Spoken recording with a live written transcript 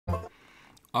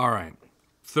All right,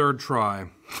 third try.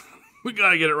 We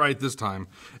gotta get it right this time.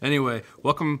 Anyway,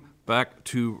 welcome back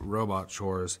to Robot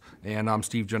Chores, and I'm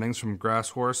Steve Jennings from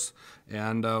Grasshorse,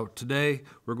 and today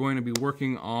we're going to be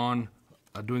working on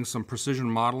doing some precision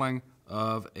modeling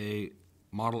of a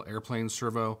model airplane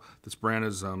servo. This brand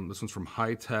is, this one's from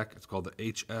HITEC. It's called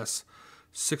the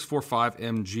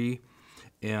HS-645MG,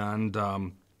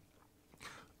 and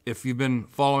if you've been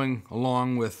following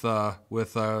along with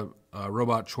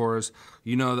Robot Chores,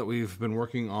 you know that we've been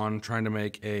working on trying to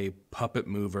make a puppet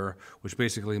mover, which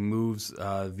basically moves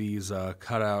these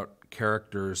cutout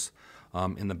characters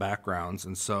in the backgrounds.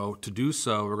 And so to do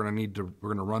so, we're going to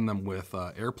run them with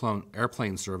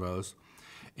airplane servos.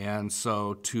 And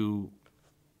so to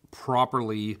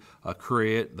properly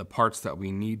create the parts that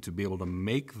we need to be able to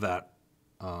make that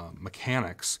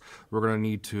mechanics, we're going to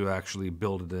need to actually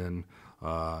build it in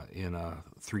a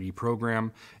 3D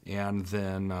program, and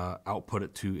then output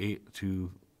it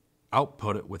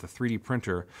output it with a 3D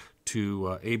printer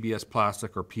to ABS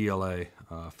plastic or PLA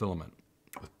filament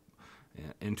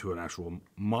into an actual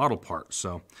model part.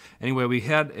 So anyway, we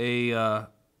had a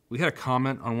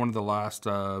comment on one of the last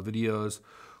videos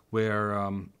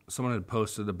where someone had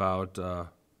posted about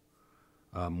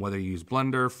whether you use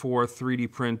Blender for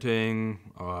 3D printing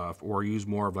or use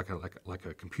more of like a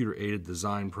computer-aided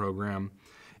design program,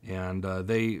 and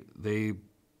they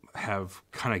have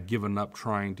kind of given up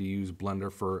trying to use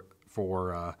Blender for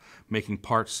making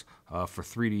parts for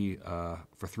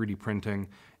 3D printing.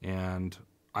 And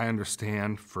I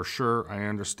understand for sure. I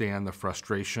understand the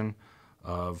frustration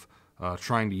of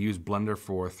trying to use Blender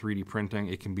for 3D printing.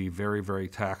 It can be very, very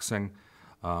taxing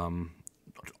on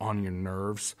your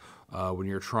nerves when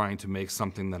you're trying to make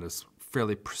something that is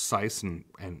fairly precise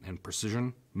and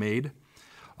precision made,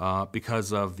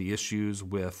 because of the issues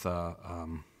with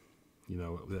you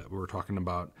know, that we were talking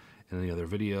about in the other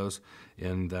videos,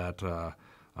 in that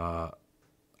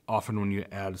often when you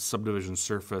add subdivision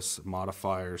surface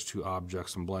modifiers to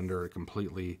objects in Blender, it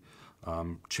completely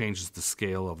changes the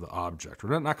scale of the object.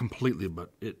 Or not completely,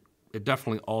 but it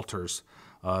definitely alters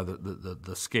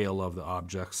the scale of the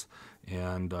objects,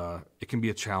 and it can be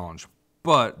a challenge.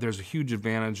 But there's a huge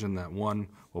advantage in that, one,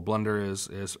 well, Blender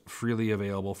is freely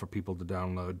available for people to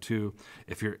download. Two,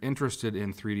 if you're interested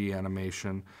in 3D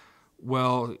animation,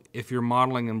 well, if you're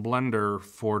modeling in Blender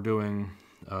for doing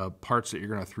parts that you're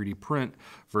going to 3D print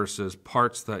versus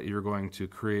parts that you're going to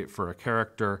create for a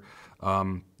character,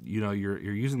 you know, you're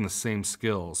using the same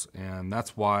skills, and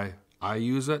that's why I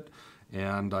use it.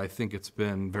 And I think it's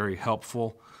been very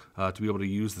helpful to be able to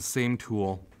use the same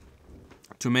tool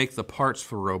to make the parts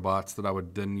for robots that I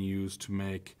would then use to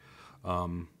make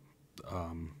the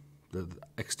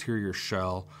exterior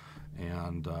shell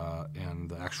and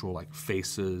the actual like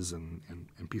faces and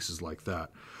pieces like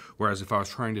that. Whereas if I was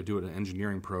trying to do it in an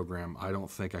engineering program, I don't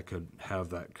think I could have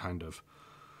that kind of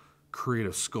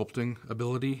creative sculpting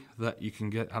ability that you can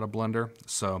get out of Blender.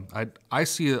 So I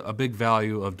see a big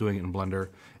value of doing it in Blender,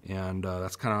 and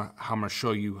that's kind of how I'm going to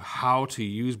show you how to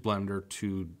use Blender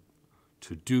to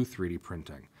do 3D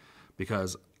printing,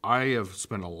 because I have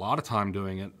spent a lot of time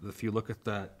doing it. If you look at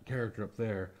that character up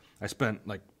there, I spent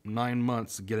like 9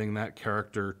 months getting that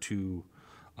character to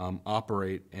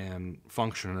operate and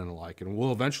function and the like, and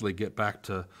we'll eventually get back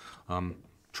to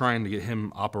trying to get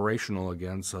him operational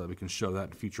again so that we can show that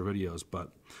in future videos.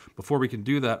 But before we can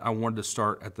do that, I wanted to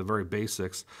start at the very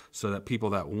basics so that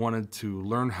people that wanted to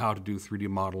learn how to do 3D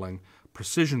modeling,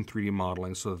 precision 3D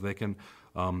modeling, so that they can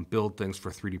build things for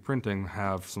 3D printing,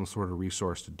 have some sort of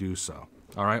resource to do so.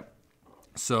 All right.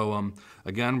 So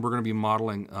again, we're going to be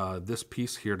modeling this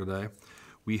piece here today.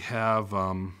 We have,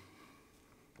 if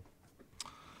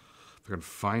I can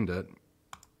find it,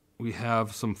 we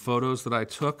have some photos that I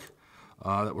took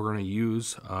that we're going to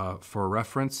use for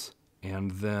reference,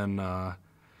 and then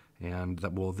and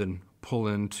that we'll then pull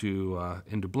into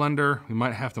Blender. We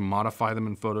might have to modify them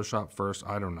in Photoshop first.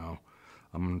 I don't know.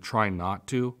 I'm going to try not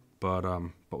to, but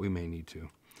we may need to.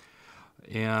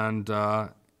 And we're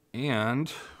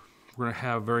going to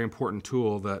have a very important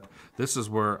tool that, this is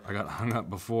where I got hung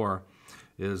up before,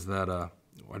 is that I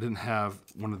didn't have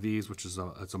one of these, which is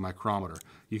it's a micrometer.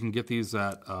 You can get these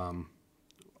at a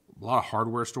lot of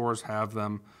hardware stores have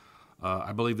them.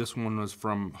 I believe this one was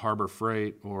from Harbor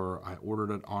Freight, or I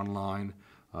ordered it online.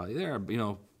 They're, you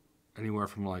know, anywhere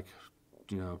from like,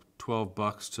 you know,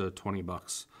 $12 to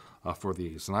 $20 for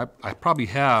these. And I probably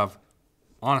have,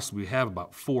 honestly, we have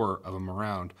about 4 of them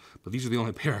around, but these are the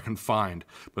only pair I can find.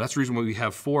 But that's the reason why we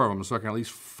have 4 of them, so I can at least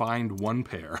find 1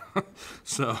 pair.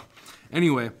 So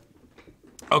anyway,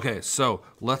 okay, so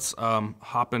let's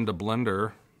hop into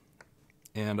Blender,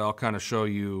 and I'll kind of show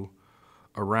you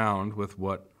around with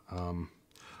what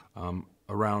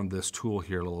around this tool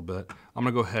here a little bit. I'm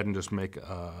gonna go ahead and just make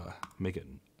it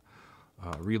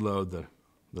reload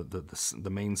the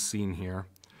main scene here,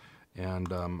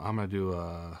 and I'm gonna do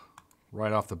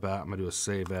right off the bat. I'm gonna do a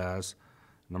save as,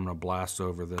 and I'm gonna blast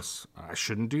over this. I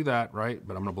shouldn't do that, right?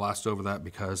 But I'm gonna blast over that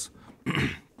because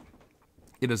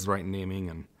it is the right naming.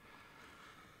 And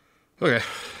okay,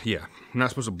 yeah,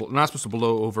 not supposed to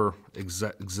blow over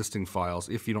existing files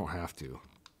if you don't have to.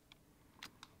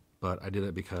 But I did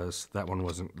it because that one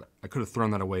wasn't, I could have thrown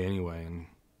that away anyway and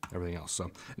everything else. So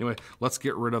anyway, let's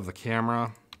get rid of the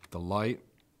camera, the light,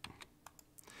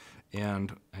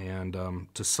 and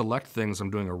to select things,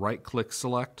 I'm doing a right-click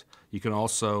select. You can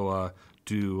also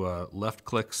do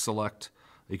left-click select.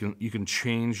 You can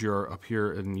change your, up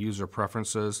here in user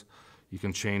preferences, you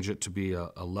can change it to be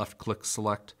a left-click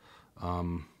select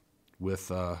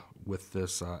with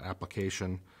this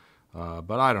application,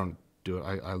 but I don't do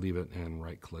it. I leave it in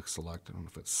right-click select. I don't know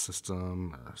if it's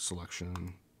system or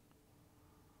selection.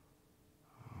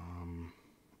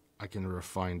 I can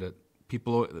refine it.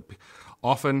 People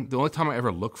often, the only time I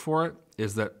ever look for it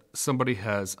is that somebody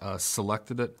has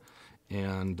selected it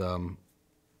and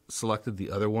selected the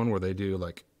other one where they do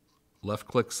like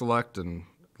left-click select and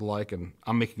and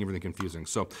I'm making everything confusing.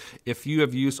 So if you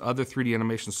have used other 3D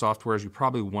animation softwares, you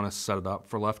probably want to set it up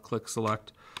for left-click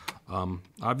select.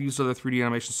 I've used other 3D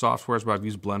animation softwares, but I've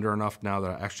used Blender enough now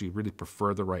that I actually really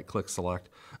prefer the right-click select,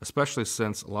 especially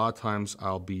since a lot of times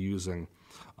I'll be using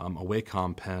a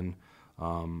Wacom pen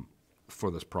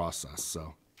for this process.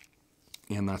 So,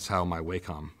 and that's how my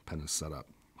Wacom pen is set up,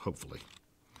 hopefully.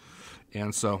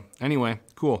 And so, anyway,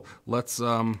 cool. Let's.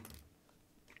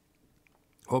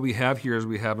 What we have here is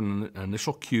we have an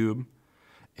initial cube,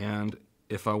 and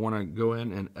if I want to go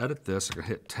in and edit this, I can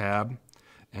hit Tab,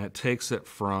 and it takes it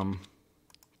from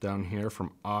down here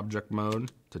from object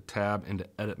mode to tab into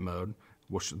edit mode,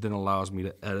 which then allows me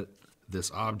to edit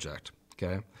this object,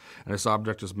 okay? And this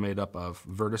object is made up of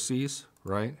vertices,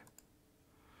 right?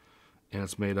 And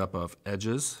it's made up of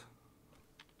edges,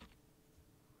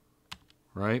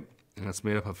 right? And it's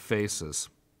made up of faces.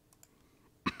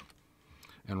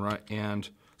 And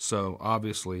so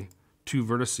obviously 2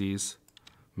 vertices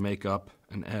make up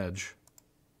an edge,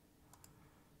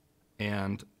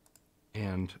 and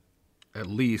at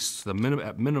least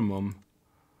at minimum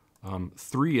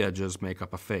 3 edges make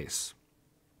up a face.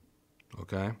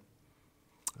 Okay,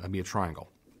 that'd be a triangle,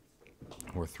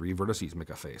 or 3 vertices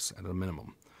make a face at a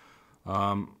minimum.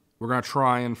 We're going to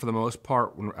try and, for the most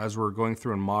part, as we're going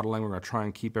through and modeling, we're going to try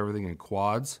and keep everything in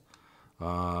quads,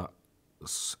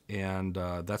 and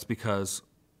that's because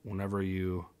whenever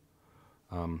you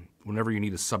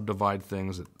need to subdivide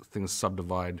things, things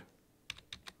subdivide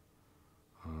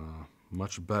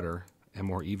much better and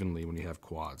more evenly when you have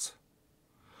quads.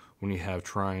 When you have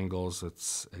triangles,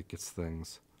 it gets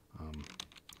things.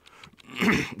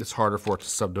 It's harder for it to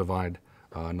subdivide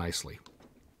nicely.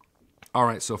 All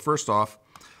right. So first off,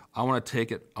 I want to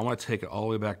take it all the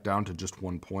way back down to just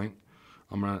 1 point.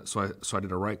 So I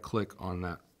did a right click on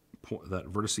that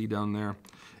vertice down there,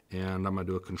 and I'm going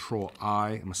to do a Control I.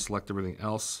 I'm going to select everything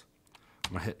else.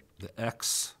 I'm going to hit the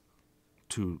X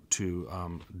to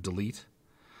delete,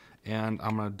 and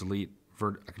I'm going to delete.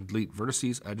 I can delete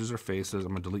vertices, edges, or faces.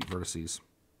 I'm going to delete vertices,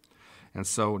 and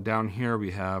so down here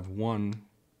we have one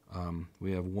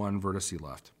vertice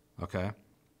left. Okay,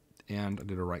 and I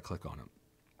did a right click on it.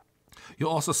 You'll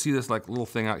also see this like little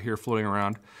thing out here floating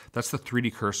around. That's the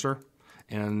 3D cursor,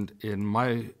 and in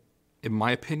my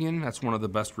opinion, that's one of the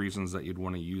best reasons that you'd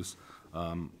want to use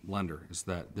Blender, is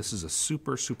that this is a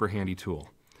super, super handy tool.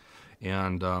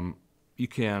 And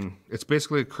it's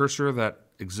basically a cursor that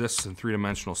exists in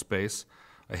 3-dimensional space.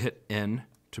 I hit N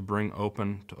to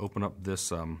open up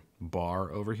this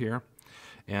bar over here.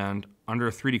 And under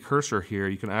a 3D cursor here,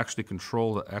 you can actually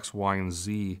control the X, Y, and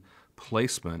Z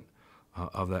placement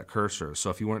of that cursor.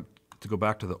 So if you want to go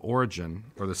back to the origin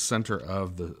or the center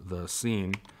of the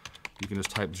scene, you can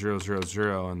just type 0, 0,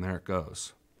 0, and there it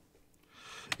goes.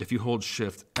 If you hold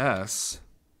Shift S,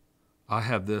 I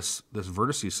have this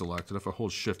vertice selected. If I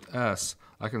hold Shift S,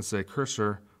 I can say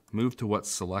cursor, move to what's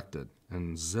selected,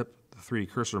 and zip, the 3D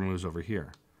cursor moves over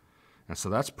here. And so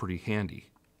that's pretty handy.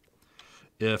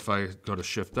 If I go to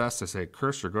Shift S, I say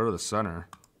cursor, go to the center,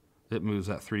 it moves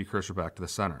that 3D cursor back to the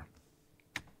center.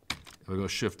 If I go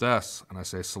Shift S and I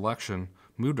say selection,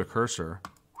 move to cursor,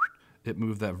 it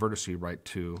moved that vertice right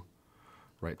to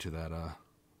the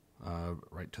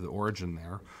origin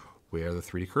there, where the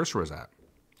 3D cursor is at.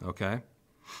 Okay.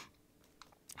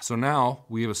 So now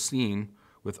we have a scene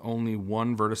with only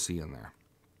 1 vertice in there,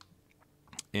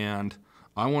 and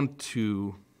I want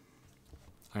to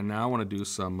I now want to do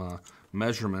some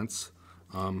measurements.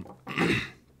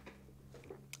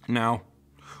 Now,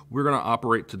 we're going to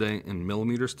operate today in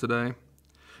millimeters today,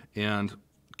 and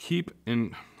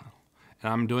and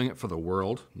I'm doing it for the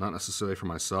world, not necessarily for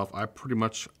myself. I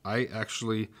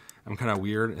actually am kind of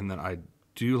weird in that I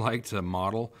do like to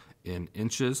model in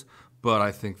inches, but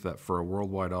I think that for a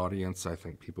worldwide audience, I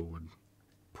think people would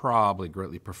probably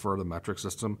greatly prefer the metric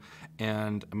system,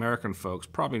 and American folks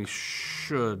probably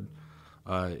should,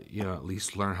 at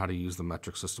least learn how to use the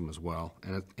metric system as well.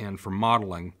 And for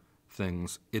modeling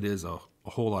things, it is a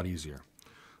whole lot easier.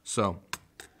 So,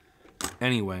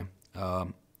 anyway,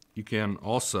 you can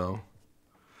also,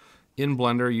 in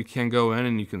Blender, you can go in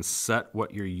and you can set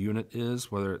what your unit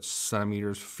is, whether it's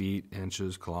centimeters, feet,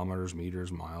 inches, kilometers,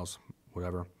 meters, miles,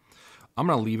 whatever. I'm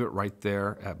going to leave it right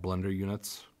there at Blender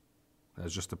units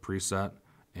as just a preset,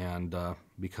 and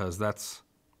because that's,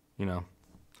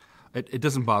 it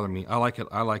doesn't bother me. I like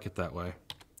it that way.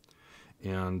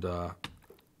 And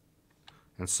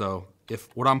so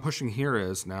what I'm pushing here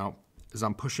is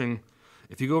I'm pushing,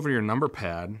 if you go over to your number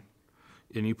pad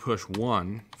and you push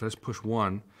 1, if I just push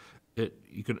 1,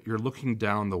 you're looking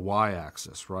down the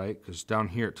y-axis, right? Because down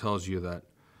here it tells you that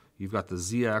you've got the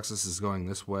z-axis is going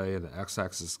this way, the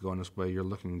x-axis is going this way. You're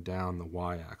looking down the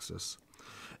y-axis.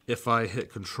 If I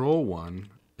hit Control 1,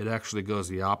 it actually goes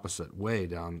the opposite way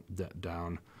down the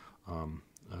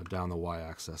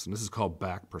y-axis, and this is called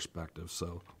back perspective.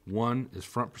 So 1 is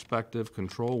front perspective,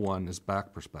 Control 1 is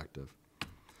back perspective.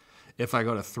 If I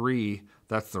go to 3,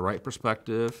 that's the right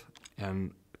perspective,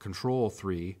 and Control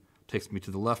 3 takes me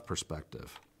to the left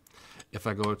perspective. If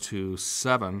I go to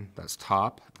 7, that's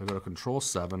top. If I go to Control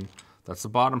 7, that's the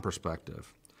bottom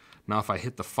perspective. Now if I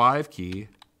hit the 5 key,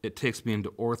 it takes me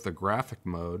into orthographic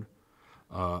mode,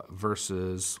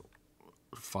 versus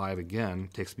 5 again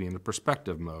takes me into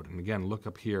perspective mode. And again, look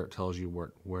up here, it tells you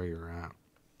where you're at.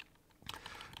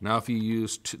 Now if you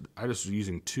use 2, I'm just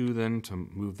using 2 then to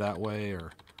move that way,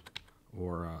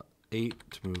 or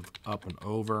 8 to move up and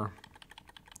over.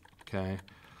 Okay,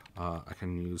 I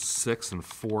can use 6 and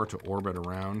 4 to orbit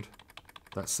around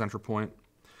that center point.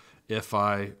 If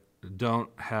I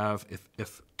don't have,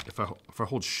 if I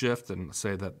hold Shift and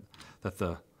say that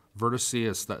the vertex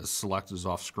is selected as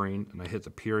off screen, and I hit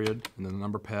the period and then the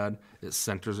number pad, it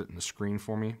centers it in the screen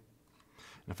for me.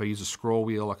 And if I use a scroll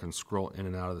wheel, I can scroll in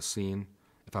and out of the scene.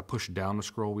 If I push down the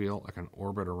scroll wheel, I can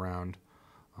orbit around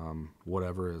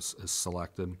whatever is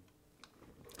selected.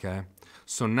 Okay,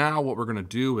 so now what we're going to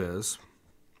do is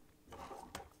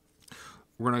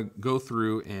we're going to go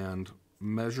through and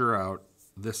measure out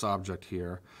this object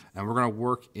here, and we're going to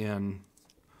work in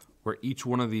where each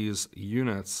one of these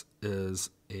units is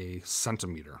a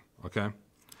centimeter, okay?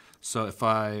 So if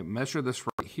I measure this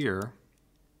right here,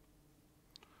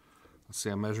 let's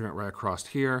say I'm measuring it right across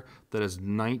here, that is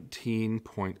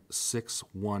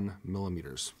 19.61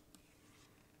 millimeters,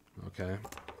 okay?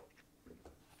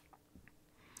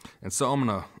 And so I'm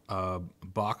gonna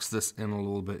box this in a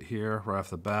little bit here right off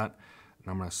the bat, and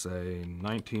I'm gonna say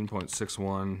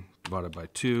 19.61 divided by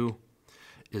 2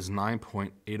 is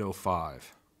 9.805.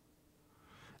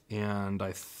 And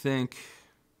I think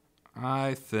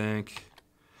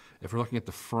if we're looking at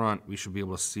the front, we should be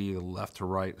able to see the left to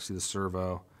right, see the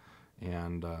servo,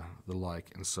 and the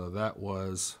like. And so that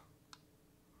was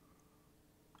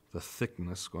the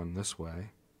thickness going this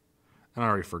way. And I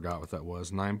already forgot what that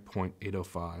was,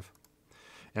 9.805.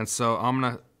 And so I'm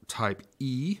going to type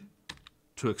E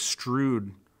to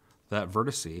extrude that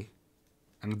vertex, and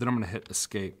then I'm going to hit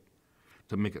Escape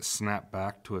to make it snap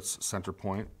back to its center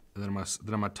point. And then I'm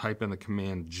going to type in the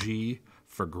command G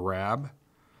for grab,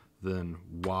 then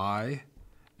Y,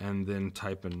 and then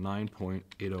type in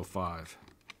 9.805.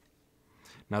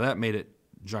 Now that made it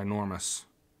ginormous,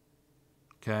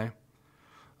 okay?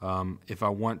 If I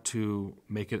want to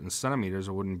make it in centimeters,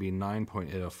 it wouldn't be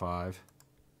 9.805,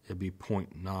 it'd be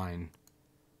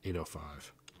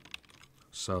 0.9805.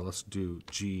 So let's do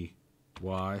G,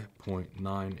 Y,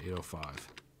 0.9805,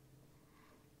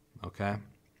 okay?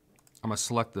 I'm going to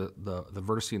select the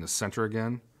vertex in the center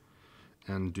again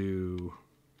and do,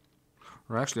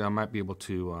 or actually I might be able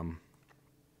to,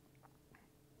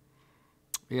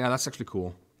 yeah, that's actually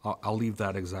cool. I'll leave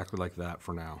that exactly like that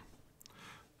for now.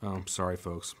 Sorry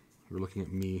folks, you're looking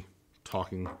at me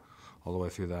talking all the way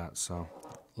through that, so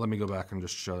let me go back and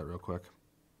just show that real quick.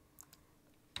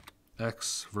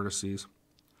 X vertices.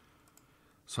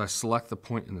 So I select the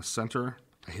point in the center,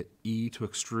 I hit E to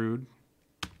extrude,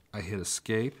 I hit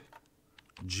Escape,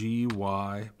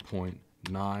 GY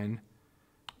 0.9805.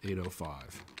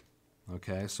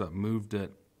 Okay, so it moved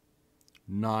it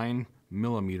 9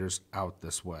 millimeters out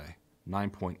this way.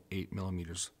 9.8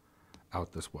 millimeters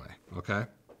out this way, okay?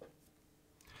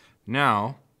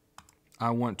 Now,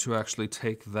 I want to actually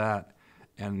take that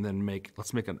and then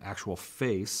let's make an actual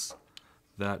face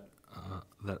that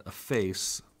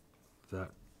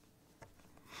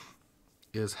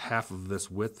is half of this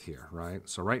width here, right?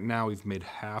 So right now we've made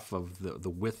half of the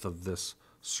width of this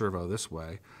servo this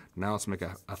way. Now let's make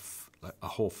a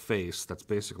whole face that's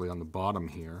basically on the bottom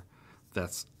here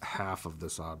that's half of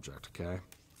this object, okay?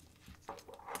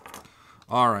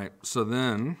 All right, so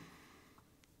then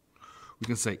we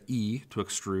can say E to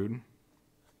extrude.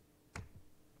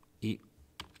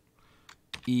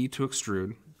 E to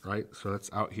extrude, right? So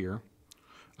that's out here.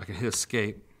 I can hit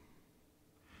escape,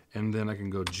 and then I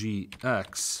can go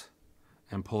GX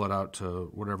and pull it out to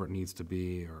whatever it needs to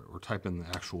be, or type in the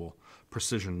actual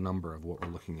precision number of what we're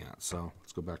looking at. So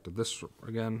let's go back to this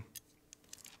again.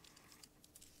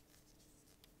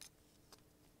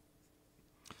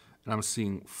 And I'm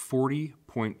seeing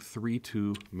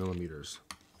 40.32 millimeters.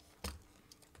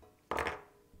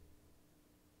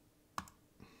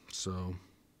 So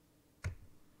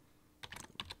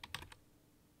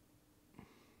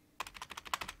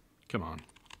come on,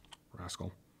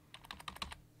 rascal.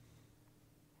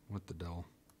 What the devil?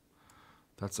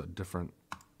 That's a different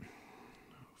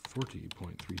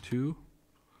 40.32.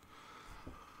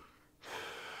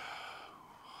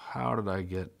 How did I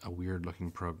get a weird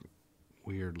looking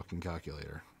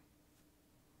calculator?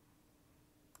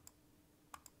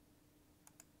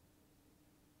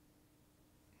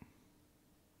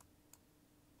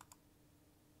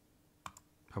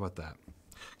 How about that?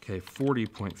 Okay,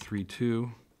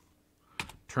 40.32.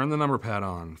 Turn the number pad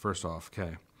on, first off.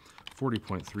 Okay,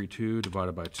 40.32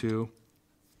 divided by 2.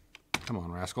 Come on,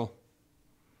 rascal.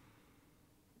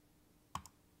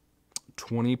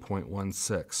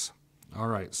 20.16. All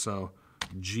right, so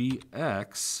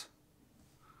GX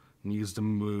needs to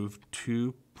move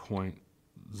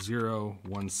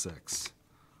 2.016.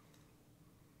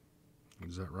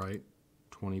 Is that right?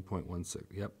 20.16.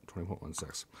 Yep,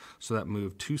 20.16. So that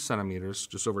moved 2 centimeters,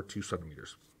 just over 2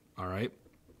 centimeters. All right.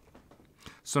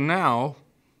 So now,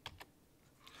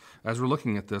 as we're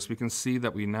looking at this, we can see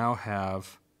that we now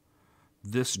have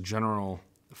this general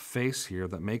face here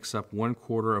that makes up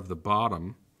 1/4 of the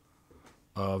bottom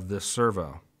of this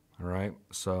servo. All right.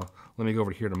 So let me go over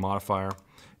here to modifier,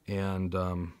 and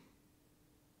I'll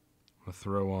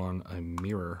throw on a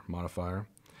mirror modifier,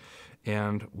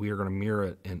 and we are going to mirror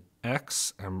it in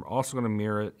X, and we're also going to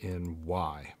mirror it in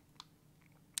Y.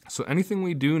 So anything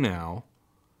we do now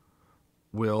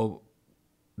will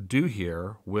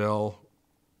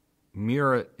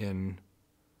mirror it in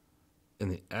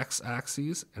the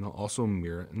X-axis, and it'll also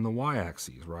mirror it in the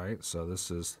Y-axis, right? So this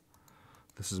is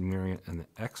mirroring it in the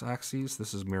X-axis,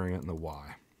 this is mirroring it in the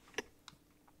Y.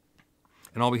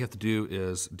 And all we have to do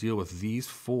is deal with these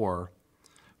 4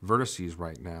 vertices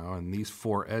right now and these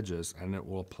 4 edges, and it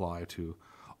will apply to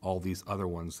all these other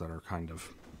ones that are kind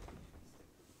of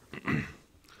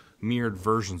mirrored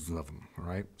versions of them,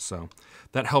 right? So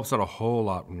that helps out a whole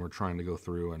lot when we're trying to go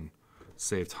through and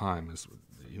save time. Is,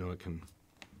 you know, it can,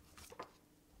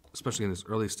 especially in these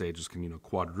early stages, can, you know,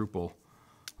 quadruple,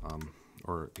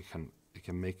 or it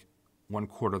can make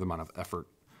 1/4 the amount of effort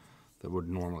that would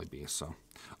normally be. So,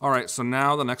 all right. So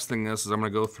now the next thing is I'm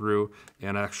going to go through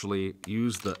and actually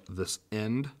use this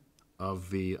end of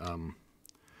the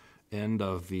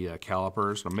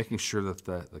calipers. I'm making sure that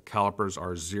the calipers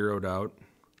are zeroed out.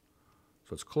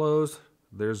 So it's closed.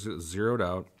 There's it zeroed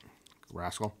out.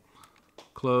 Rascal.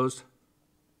 Closed.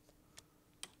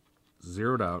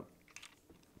 Zeroed out.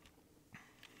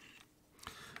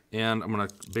 And I'm going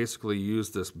to basically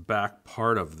use this back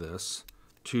part of this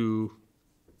to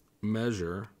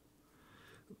measure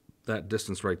that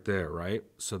distance right there, right?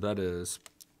 So that is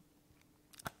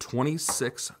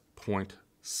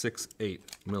 26.68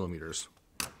 millimeters.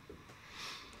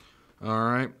 All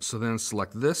right, so then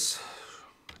select this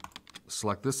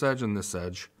edge and this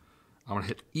edge. I'm going to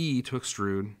hit E to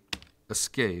extrude,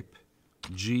 escape,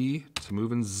 G to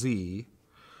move in Z,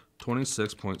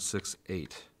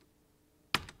 26.68.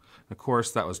 Of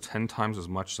course, that was 10 times as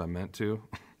much as I meant to.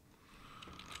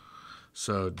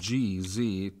 So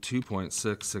GZ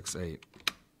 2.668.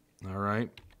 All right.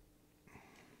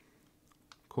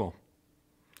 Cool.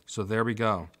 So there we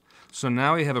go. So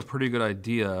now we have a pretty good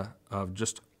idea of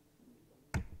just,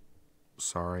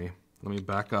 sorry, let me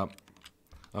back up.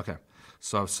 Okay,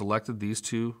 so I've selected these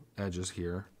 2 edges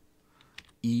here.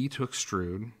 E to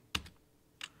extrude,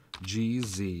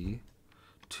 GZ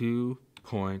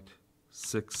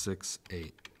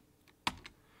 2.668.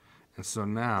 And so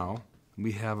now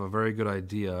we have a very good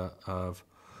idea of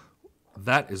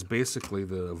that is basically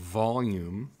the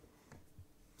volume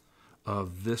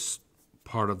of this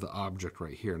part of the object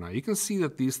right here. Now you can see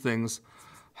that these things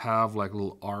have like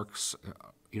little arcs,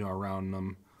 around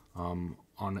them on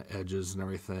the edges and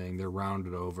everything. They're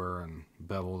rounded over and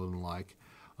beveled and like.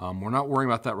 We're not worrying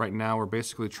about that right now. We're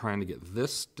basically trying to get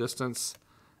this distance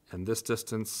and this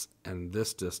distance and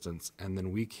this distance, and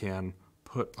then we can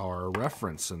put our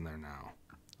reference in there now.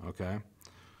 Okay?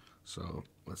 So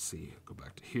let's see, go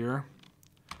back to here,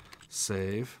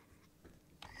 save.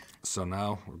 So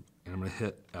now I'm going to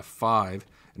hit F5,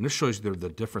 and this shows you the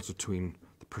difference between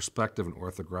the perspective and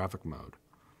orthographic mode.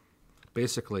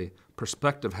 Basically,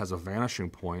 perspective has a vanishing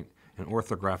point, and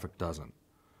orthographic doesn't.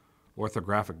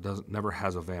 Orthographic never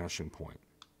has a vanishing point.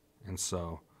 And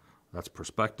so that's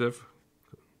perspective,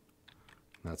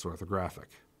 that's orthographic.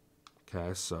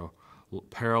 Okay, so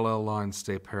parallel lines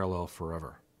stay parallel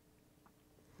forever,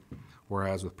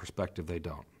 whereas with perspective they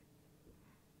don't.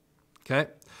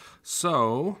 Okay,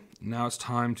 so now it's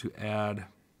time to add,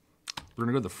 we're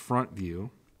going to go to the front view,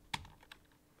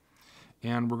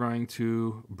 and we're going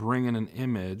to bring in an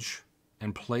image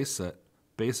and place it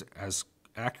as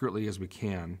accurately as we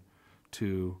can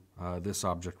to this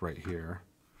object right here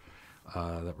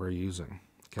that we're using.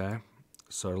 Okay,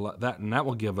 so that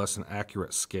will give us an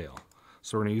accurate scale.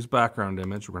 So we're going to use background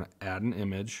image. We're going to add an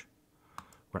image.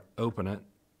 We're going to open it.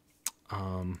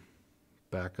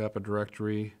 Back up a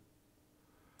directory.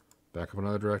 Back up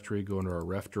another directory. Go into our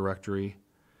ref directory,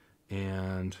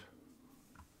 and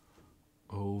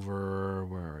over,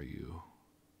 where are you?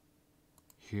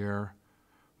 Here,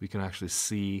 we can actually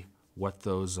see what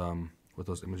those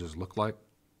images look like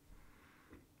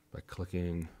by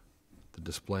clicking the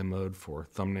display mode for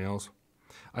thumbnails.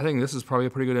 I think this is probably a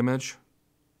pretty good image.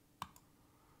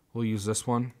 We'll use this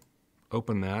one.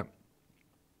 Open that.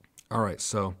 All right,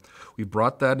 so we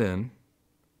brought that in.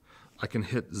 I can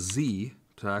hit Z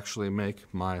to actually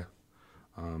make my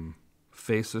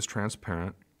faces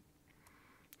transparent.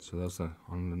 So that's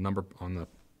on the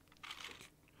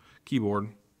keyboard,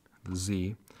 the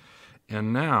Z.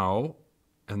 And now,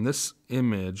 in this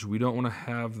image, we don't want to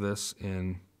have this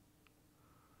in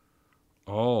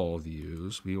all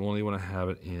views. We only want to have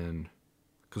it in,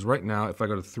 because right now, if I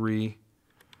go to 3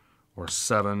 or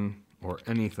 7 or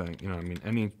anything,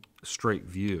 any straight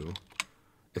view,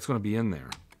 it's going to be in there.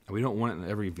 And we don't want it in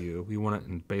every view. We want it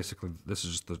in basically, this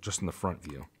is just in the front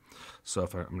view. So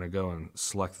if I'm going to go and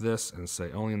select this and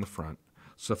say only in the front.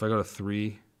 So if I go to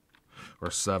 3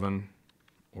 or 7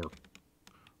 or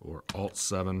Alt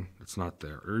 7, it's not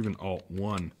there. Or even Alt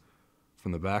 1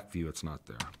 from the back view, it's not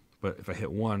there. But if I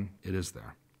hit 1, it is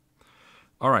there.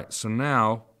 All right, so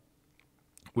now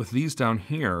with these down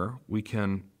here, we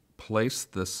can place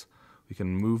this, we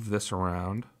can move this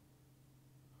around.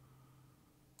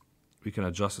 We can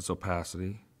adjust its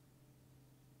opacity.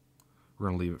 We're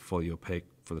going to leave it fully opaque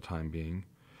for the time being.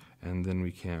 And then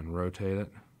we can rotate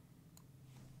it.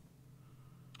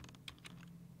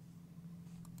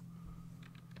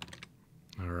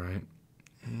 All right.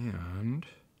 And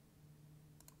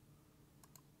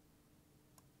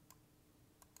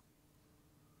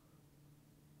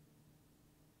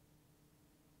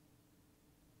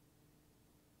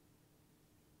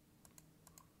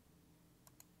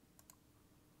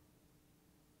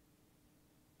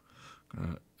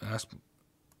ask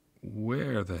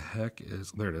where the heck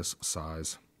is, there it is,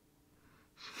 size.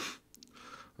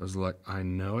 I was like, I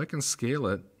know I can scale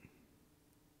it.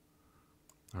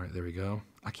 All right, there we go.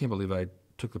 I can't believe I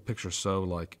took the picture so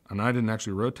and I didn't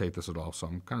actually rotate this at all, so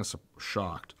I'm kind of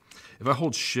shocked. If I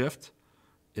hold Shift,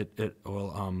 it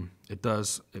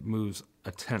moves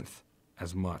 1/10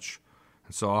 as much.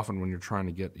 And so often when you're trying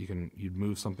to get, you'd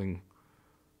move something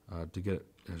to get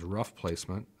as rough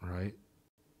placement, right?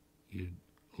 You'd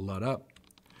let up,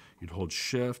 you'd hold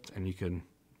Shift, and you can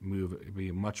move, it'd be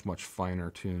a much, much finer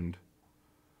tuned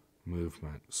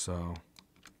movement. So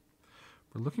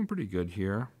we're looking pretty good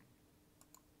here.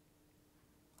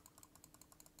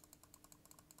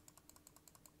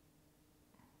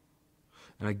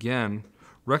 And again,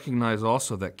 recognize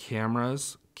also that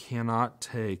cameras cannot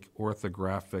take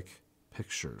orthographic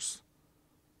pictures.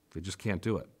 They just can't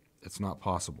do it. It's not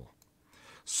possible.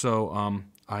 So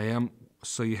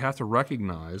so you have to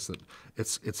recognize that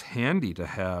it's handy to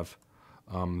have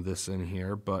this in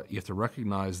here, but you have to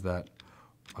recognize that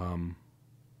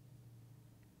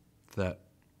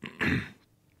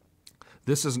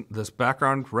this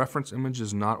background reference image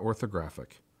is not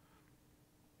orthographic.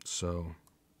 So,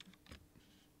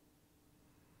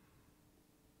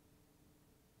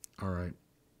 all right.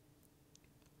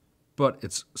 But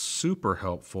it's super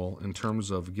helpful in terms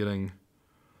of getting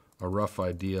a rough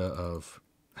idea of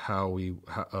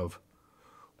of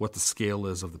what the scale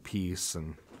is of the piece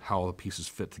and how all the pieces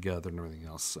fit together and everything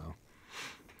else. So,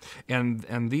 and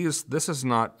this is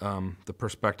not the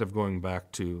perspective going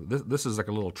back to this. This is like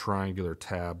a little triangular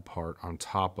tab part on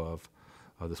top of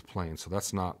this plane. So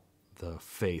that's not the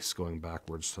face going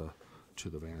backwards to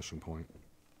the vanishing point.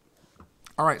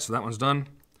 All right, so that one's done.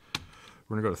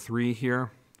 We're gonna go to 3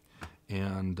 here,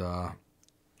 and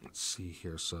let's see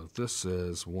here. So this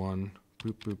is 1,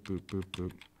 boop, boop, boop, boop,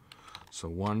 boop. So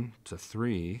 1 to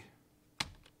 3.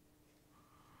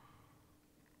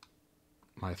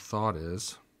 My thought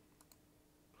is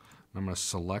I'm going to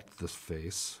select this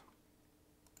face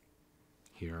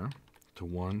here to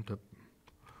 1 to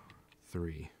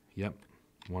 3. Yep,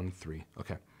 1, 3.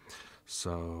 Okay,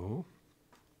 so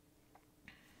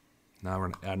now we're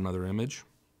going to add another image.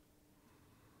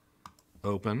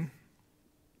 Open.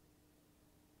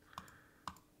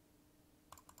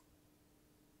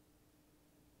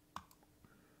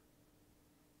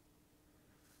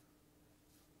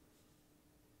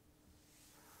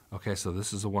 Okay, so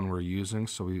this is the one we're using.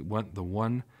 So we want the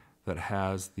one that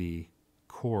has the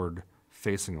cord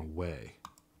facing away,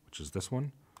 which is this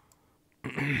one.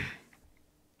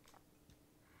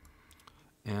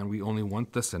 And we only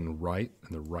want this in the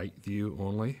right view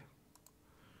only.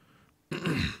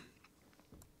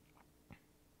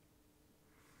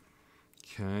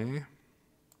 Okay.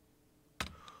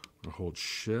 I'll hold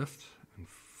Shift and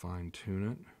fine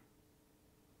tune it.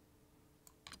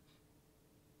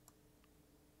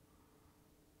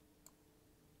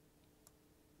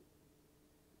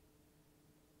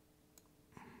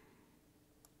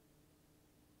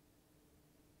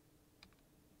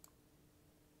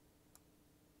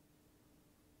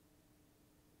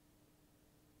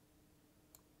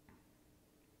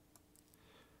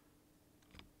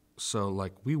 So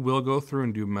like we will go through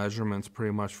and do measurements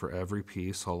pretty much for every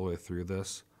piece all the way through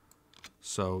this.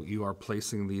 So you are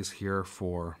placing these here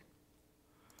for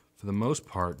the most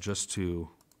part just to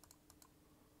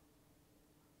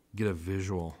get a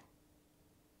visual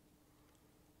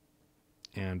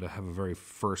and to have a very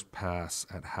first pass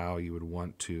at how you would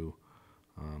want to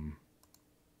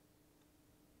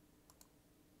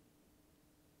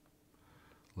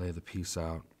lay the piece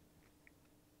out.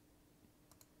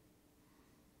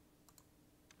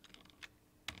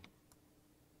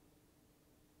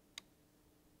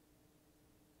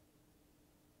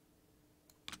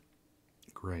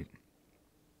 Great.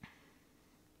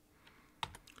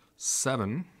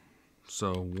 7,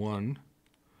 so 1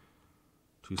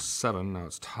 to 7, now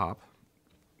it's top.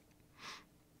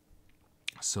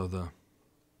 So the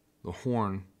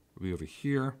horn will be over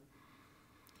here.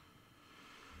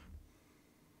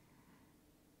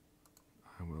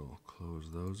 I will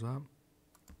close those up,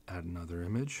 add another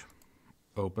image,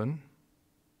 open,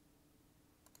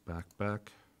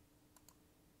 back,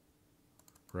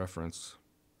 reference,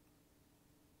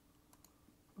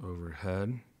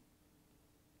 overhead,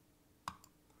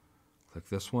 click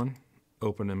this one,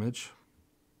 open image.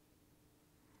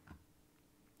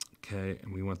 Okay,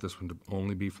 and we want this one to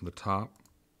only be from the top.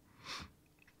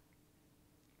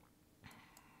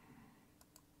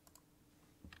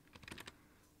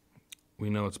 We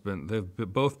know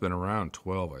they've both been around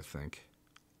 12, I think.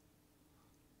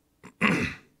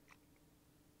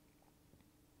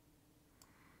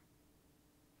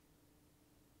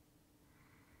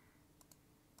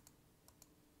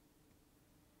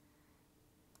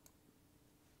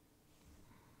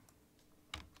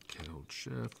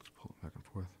 Shift, let's pull it back and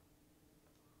forth.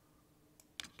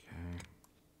 Okay.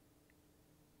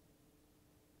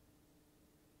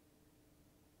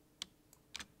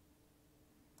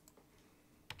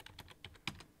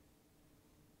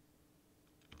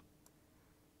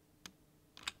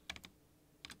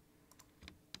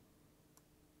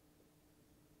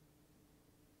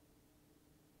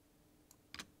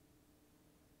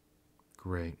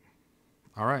 Great.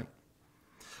 All right.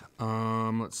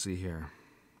 Let's see here.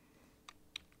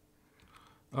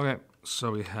 Okay,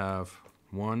 so we have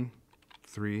 1,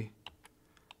 3,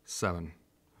 7.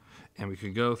 And we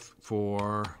could go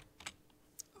for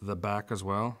the back as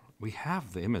well. We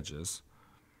have the images.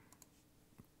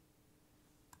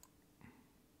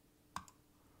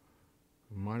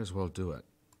 We might as well do it.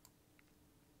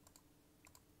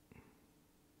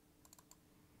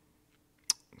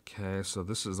 Okay, so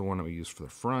this is the one that we use for the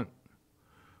front,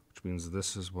 which means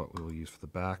this is what we will use for the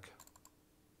back.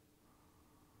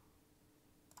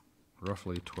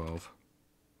 Roughly 12.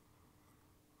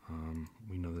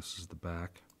 We know this is the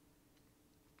back.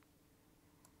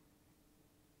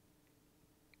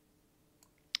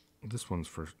 This one's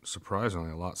surprisingly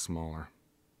a lot smaller.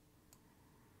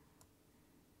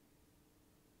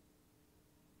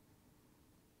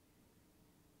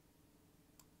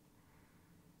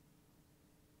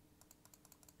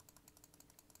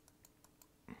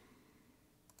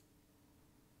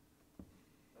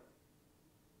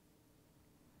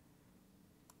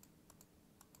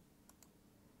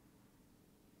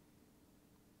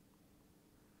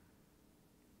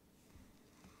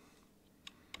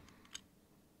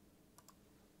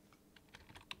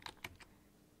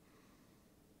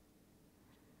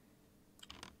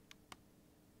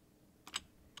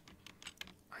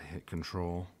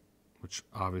 control, which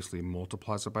obviously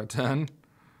multiplies it by 10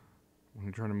 when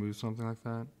you're trying to move something like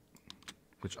that,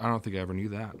 which I don't think I ever knew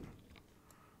that.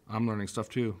 I'm learning stuff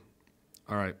too.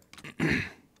 All right.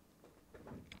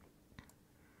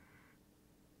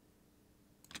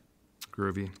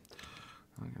 Groovy.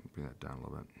 I'm going to bring that down a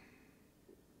little bit.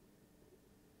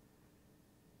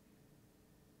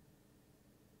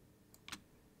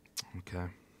 Okay,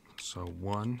 so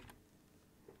one,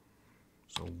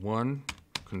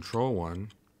 control 1,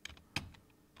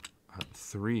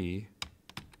 3,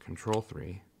 control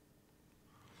 3,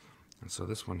 and so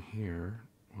this one here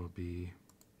will be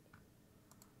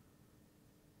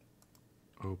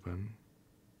open,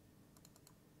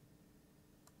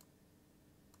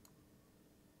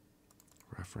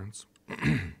 reference. We'll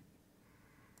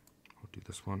do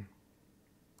this one.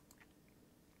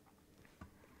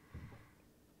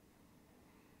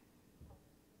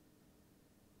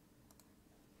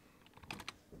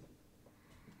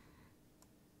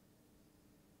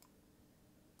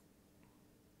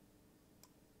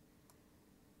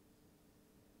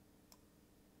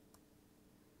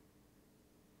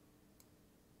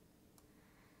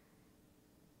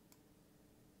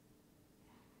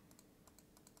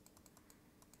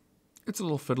 It's a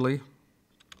little fiddly.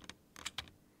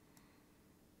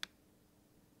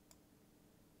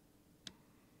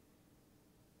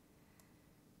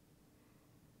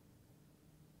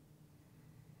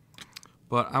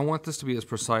 But I want this to be as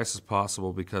precise as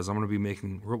possible because we'll be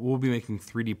making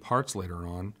 3D parts later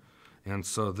on. And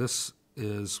so this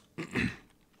is,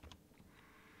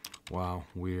 wow,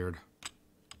 weird.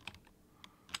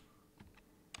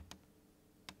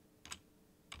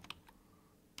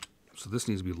 So this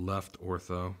needs to be left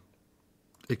ortho.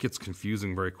 It gets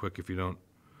confusing very quick if you don't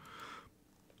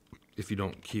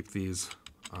keep these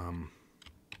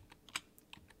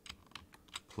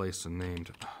placed and named.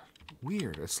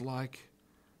 Weird. It's like,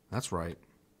 that's right.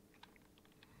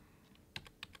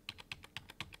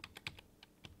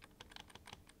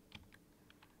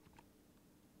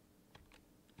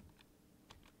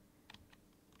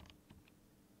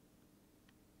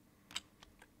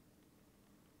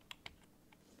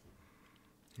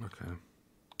 Okay.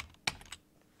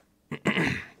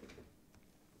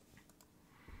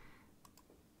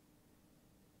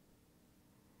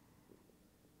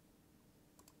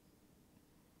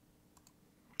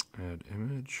 Add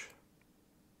image.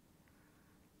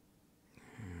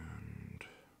 And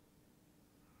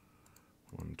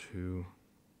 1, 2.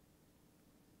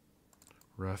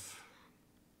 Ref.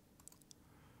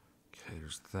 Okay,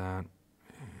 there's that.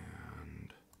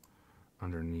 And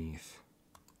underneath.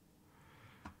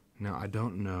 Now, I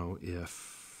don't know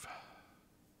if,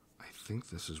 I think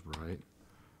this is right.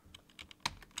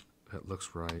 That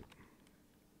looks right.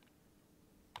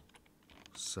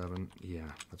 7,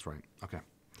 yeah, that's right. Okay.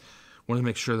 Want to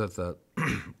make sure that the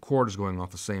cord is going off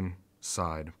the same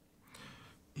side.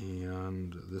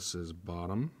 And this is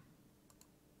bottom.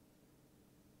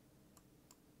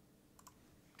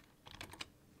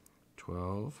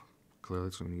 $12. Clearly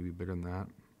it's going to need to be bigger than that.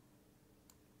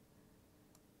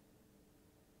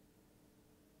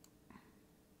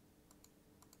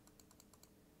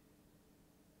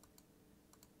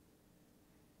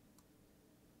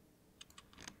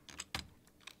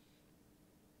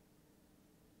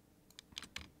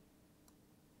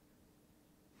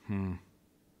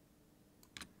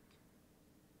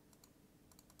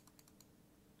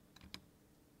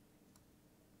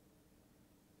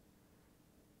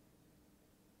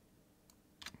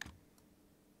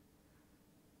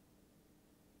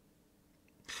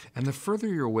 And the further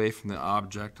you're away from the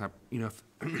object,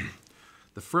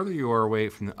 the further you are away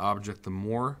from the object, the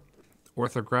more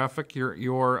orthographic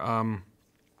your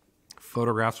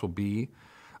photographs will be.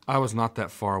 I was not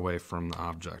that far away from the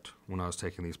object when I was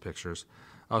taking these pictures.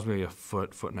 I was maybe a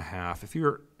foot and a half. If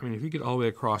you get all the way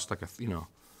across like a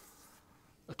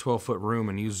 12-foot room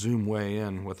and you zoom way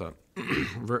in with a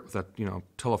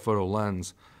telephoto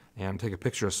lens and take a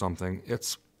picture of something,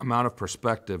 its amount of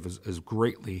perspective is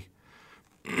greatly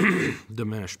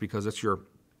diminished because it's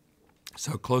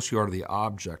how close you are to the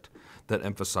object that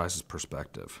emphasizes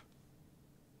perspective.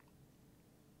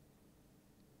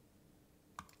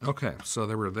 Okay, so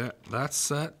there were that's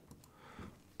set.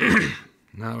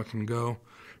 Now it can go,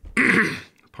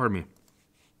 pardon me.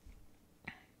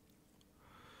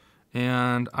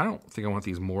 And I don't think I want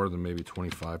these more than maybe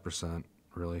 25%,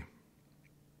 really.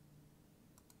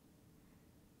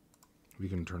 We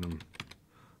can turn them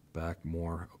back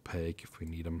more opaque if we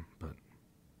need them, but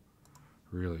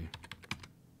really.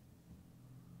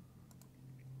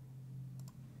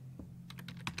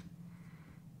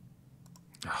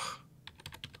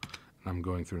 I'm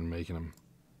going through and making them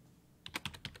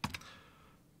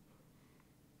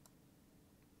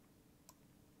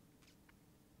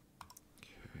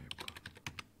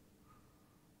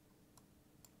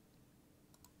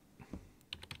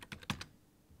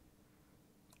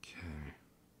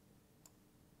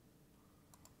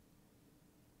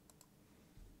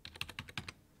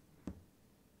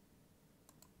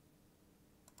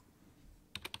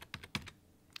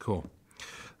Cool.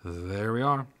 There we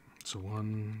are. So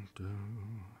 1, 2.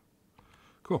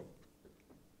 Cool.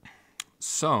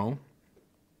 So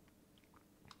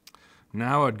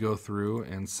now I'd go through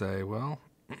and say, well,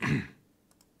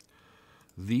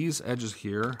 these edges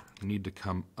here need to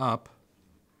come up,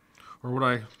 or would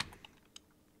I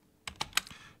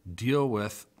deal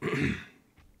with the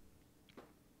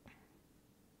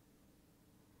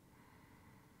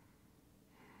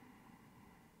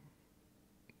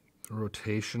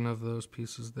rotation of those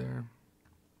pieces there?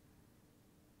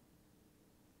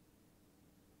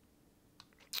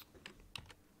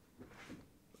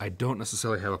 I don't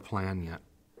necessarily have a plan yet.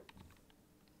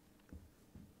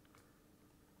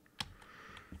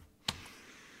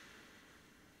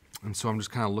 And so I'm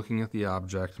just kind of looking at the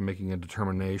object and making a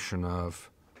determination of,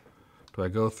 do I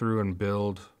go through and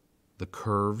build the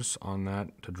curves on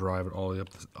that to drive it all the way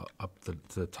up to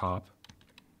the top?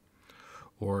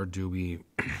 Or do we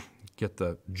get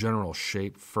the general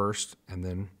shape first and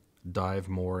then dive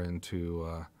more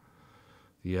into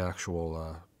the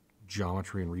actual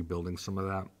geometry and rebuilding some of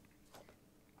that?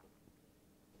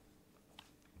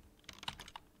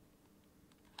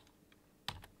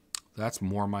 That's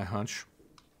more my hunch.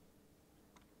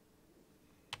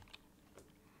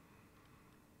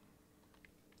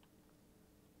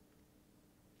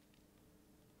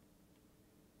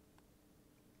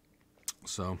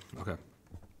 So, okay.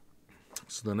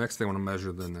 So the next thing I want to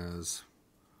measure then is,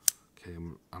 okay,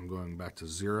 I'm going back to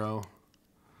 0.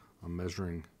 I'm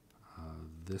measuring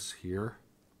this here,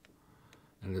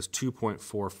 and it is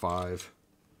 2.45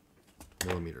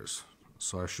 millimeters.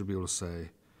 So I should be able to say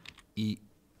E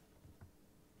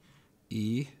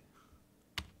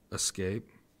escape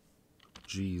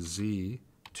GZ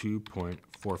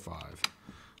 2.45.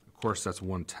 Of course, that's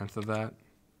 1/10 of that.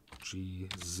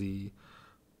 GZ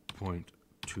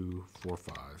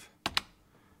 0.245.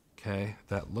 Okay,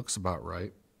 that looks about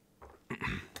right.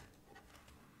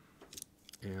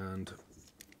 And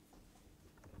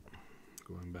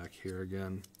going back here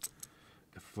again,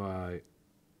 if I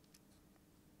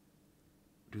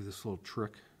do this little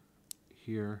trick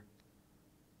here,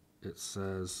 it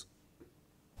says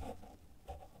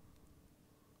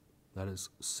that is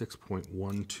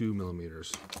 6.12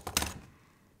 millimeters.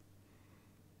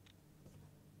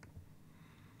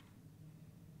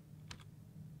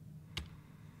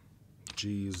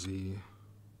 GZ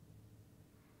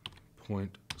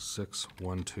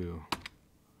 0.612.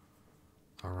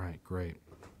 All right, great.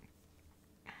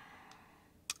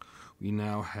 We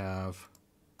now have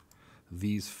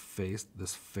this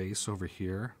face over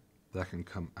here that can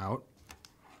come out.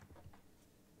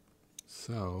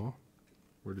 So,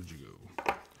 where did you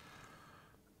go?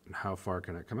 And how far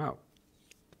can it come out?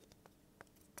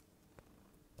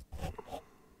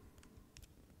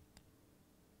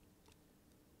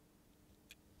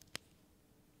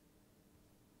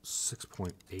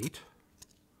 6.8.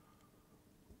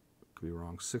 Could be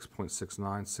wrong.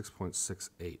 6.69,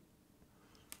 6.68.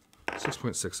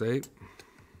 6.68.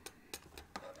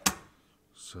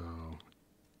 So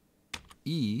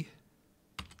E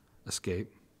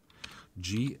escape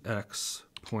GX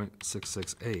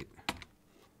 0.668.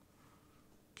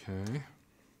 Okay.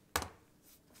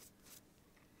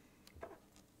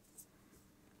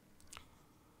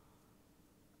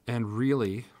 And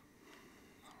really,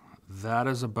 that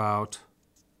is about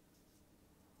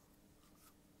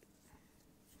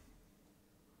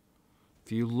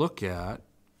if you look at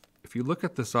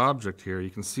this object here, you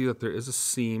can see that there is a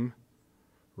seam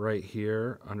right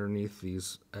here underneath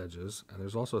these edges, and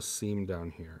there's also a seam down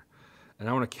here. And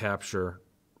I want to capture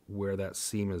where that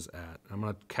seam is at. I'm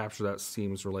going to capture that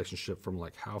seam's relationship from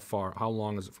like how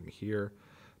long is it from here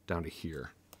down to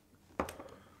here.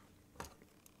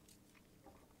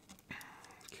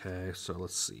 Okay, so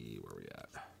let's see where we at.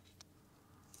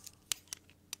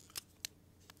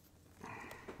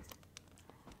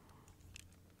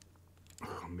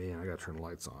 Oh man, I gotta turn the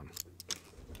lights on.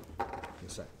 In a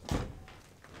sec.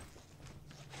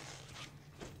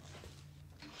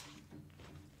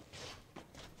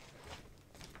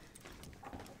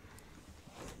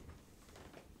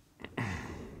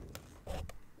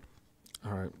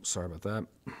 All right, sorry about that.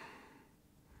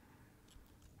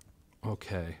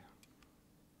 Okay.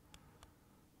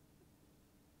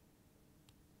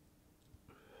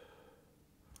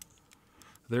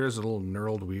 There's a little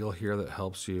knurled wheel here that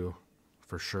helps you,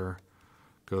 for sure,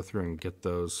 go through and get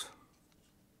those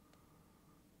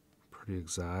pretty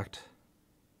exact.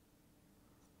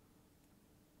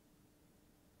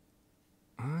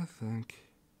 I think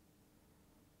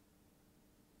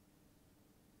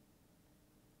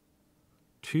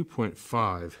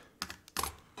 .5.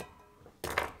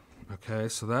 Okay,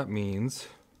 so that means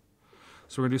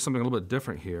So we're going to do something a little bit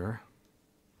different here.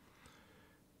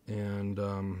 And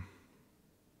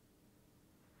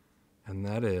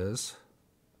that is,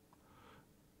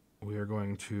 we are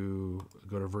going to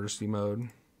go to vertice mode,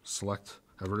 select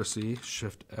a vertice,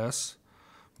 Shift S,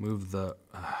 move the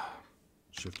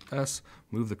Shift S,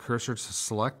 move the cursor to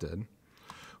selected.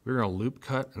 We're going to loop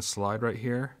cut and slide right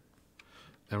here,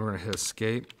 and we're going to hit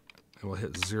escape, and we'll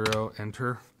hit 0,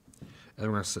 enter, and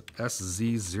we're going to set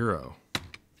SZ0,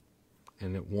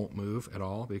 and it won't move at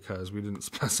all because we didn't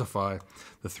specify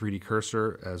the 3D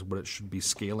cursor as what it should be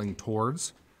scaling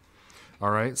towards.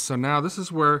 All right, so now this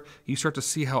is where you start to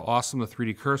see how awesome the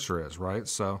 3D cursor is, right?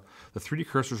 So the 3D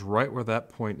cursor is right where that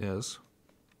point is.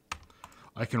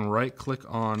 I can right click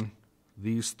on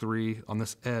these three, on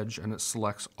this edge, and it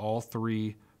selects all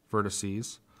three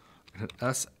vertices. Hit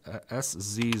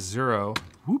SZ0,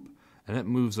 whoop, and it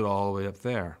moves it all the way up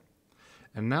there.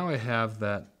 And now I have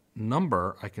that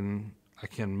number, I can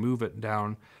move it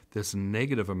down this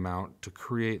negative amount to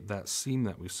create that seam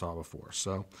that we saw before.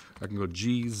 So I can go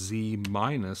GZ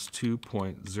minus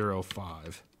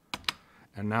 2.05.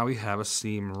 And now we have a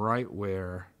seam right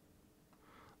where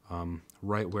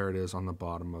it is on the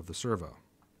bottom of the servo.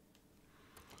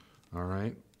 All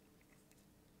right.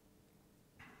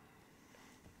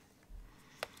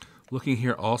 Looking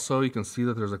here also, you can see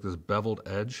that there's like this beveled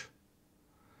edge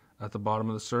at the bottom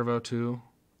of the servo too.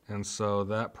 And so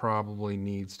that probably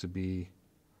needs to be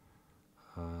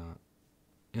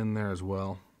in there as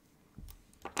well.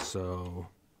 So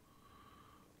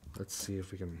let's see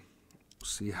if we can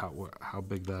see how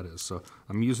big that is. So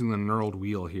I'm using the knurled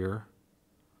wheel here.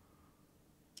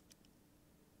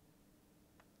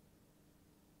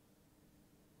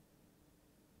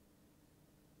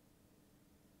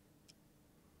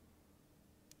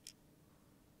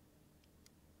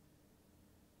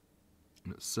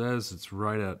 And it says it's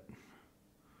right at,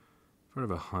 sort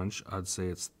of a hunch, I'd say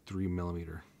it's 3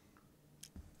 millimeter.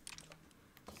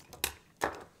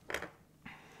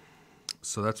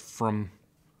 So that's from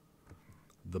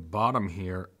the bottom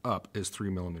here up is 3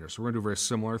 millimeters. So we're gonna do a very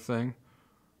similar thing.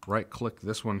 Right click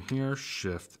this one here,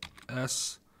 Shift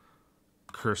S,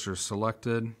 cursor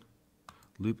selected,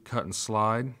 loop cut and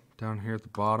slide down here at the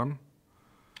bottom,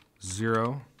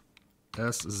 0,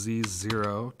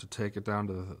 SZ0 to take it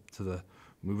down to the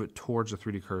move it towards the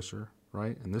 3D cursor,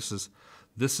 right? And this is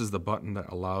the button that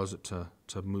allows it to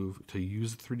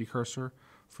use the 3D cursor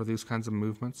for these kinds of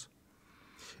movements.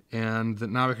 And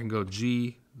then now we can go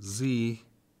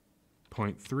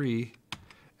GZ.3,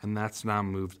 and that's now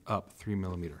moved up 3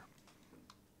 millimeter.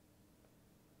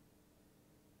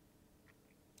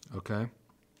 Okay.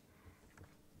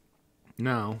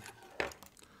 Now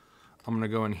I'm going to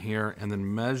go in here and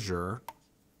then measure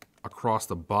across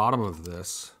the bottom of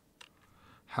this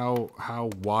how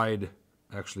wide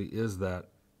actually is that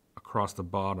across the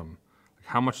bottom. Like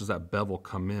how much does that bevel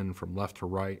come in from left to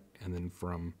right and then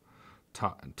from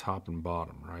top and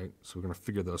bottom, right? So we're going to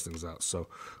figure those things out. So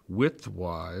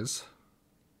width-wise,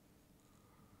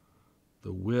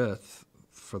 the width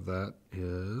for that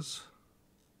is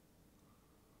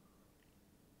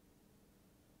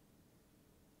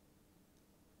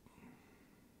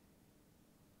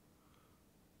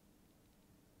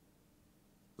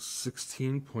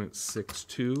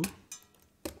 16.62.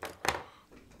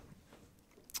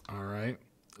 All right,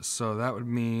 so that would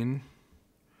mean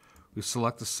we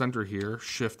select the center here,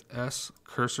 Shift S,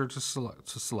 cursor to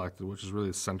selected, which is really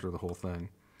the center of the whole thing.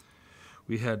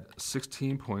 We had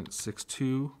 16.62.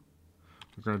 We're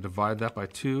going to divide that by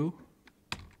 2.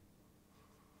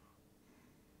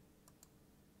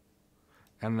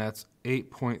 And that's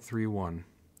 8.31.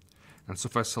 And so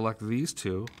if I select these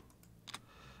two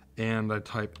and I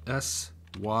type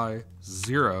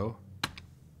SY0,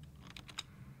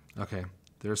 okay,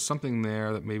 there's something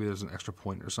there that maybe there's an extra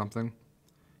point or something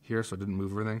here, so I didn't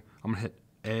move everything. I'm going to hit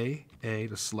A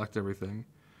to select everything,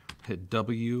 hit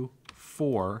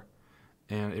W4,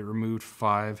 and it removed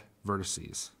 5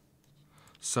 vertices.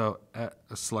 So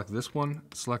select this one,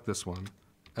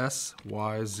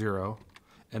 SY0,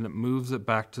 and it moves it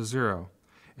back to 0.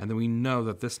 And then we know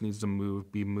that this needs to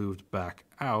be moved back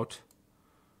out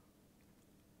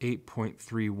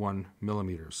 8.31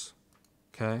 millimeters.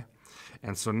 Okay?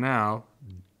 And so now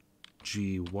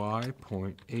GY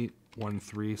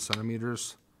 0.813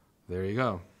 centimeters. There you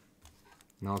go.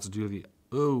 Now let's do the,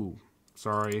 ooh,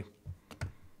 sorry.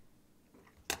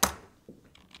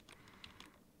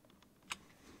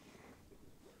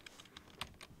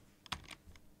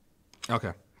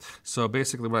 Okay, so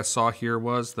basically what I saw here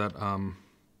was that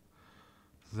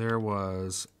there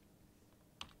was,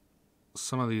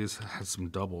 some of these had some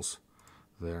doubles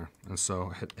there. And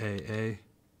so I hit AA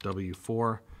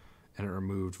W4, and it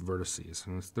removed vertices.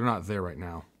 And they're not there right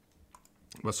now.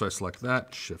 But so I select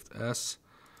that, Shift S,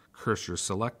 cursor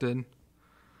selected.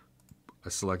 I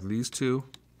select these two,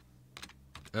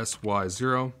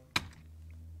 SY0,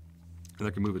 and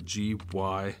I can move it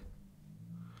GY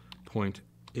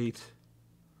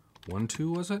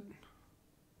 0.812, was it?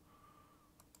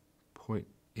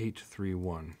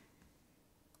 0.831.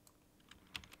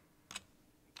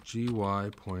 GY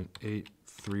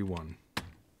 0.831.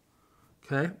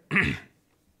 Okay.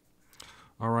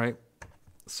 All right.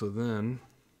 So then,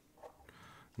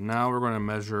 now we're going to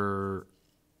measure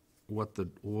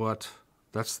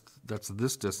that's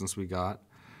this distance we got.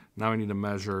 Now we need to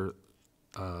measure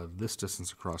this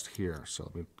distance across here. So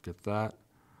let me get that.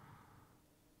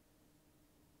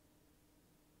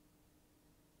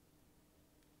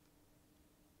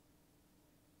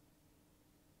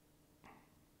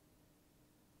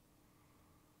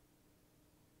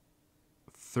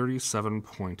 Thirty-seven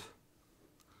point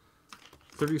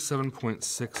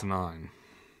 37.69.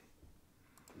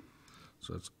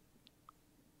 So it's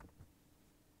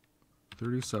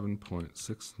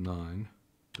 37.69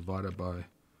 divided by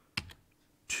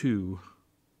 2.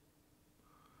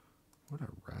 What a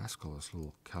rascal this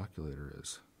little calculator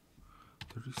is.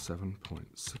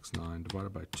 37.69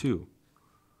 divided by 2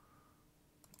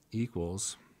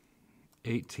 equals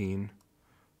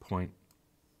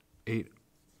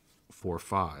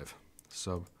 18.845.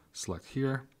 So select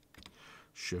here.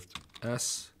 Shift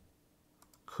S,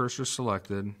 cursor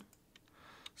selected,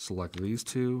 select these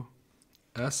two,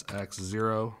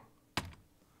 SX0,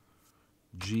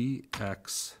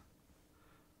 GX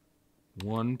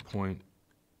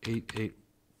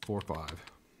 1.8845.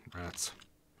 That's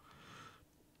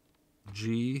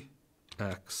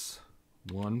GX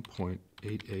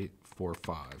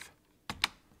 1.8845.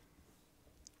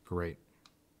 Great.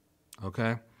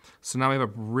 Okay, so now we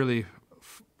have we're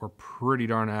pretty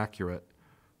darn accurate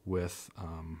with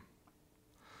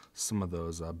some of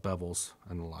those bevels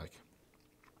and the like.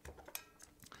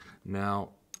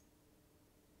 Now,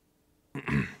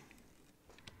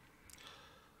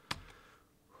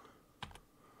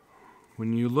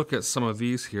 when you look at some of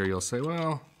these here, you'll say,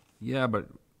 well, yeah, but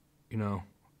you know,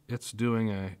 it's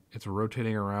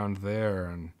rotating around there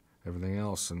and everything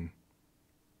else, and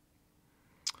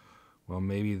well,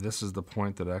 maybe this is the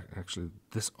point that actually,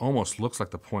 this almost looks like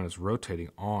the point is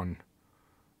rotating on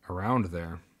around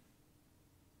there,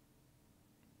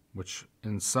 which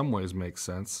in some ways makes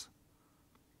sense.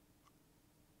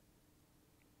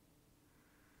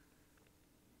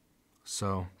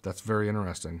 So that's very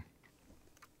interesting.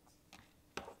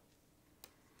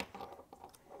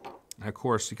 And of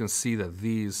course, you can see that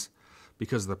these,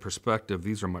 because of the perspective,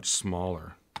 these are much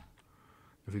smaller.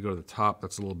 If you go to the top,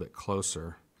 that's a little bit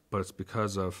closer. But it's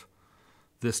because of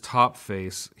this top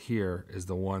face here is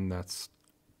the one that's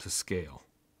to scale,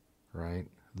 right?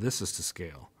 This is to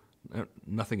scale.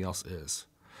 Nothing else is.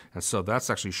 And so that's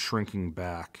actually shrinking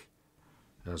back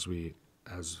as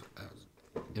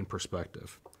in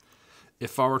perspective.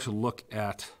 If I were to look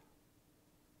at,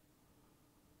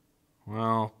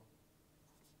 well,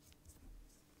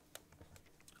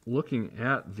 looking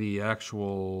at the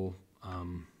actual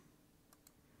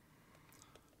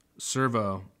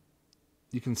servo,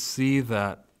 you can see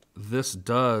that this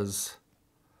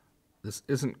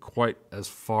isn't quite as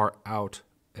far out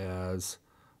as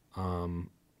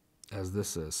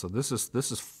this is. So this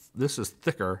is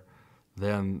thicker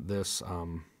than this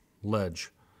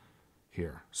ledge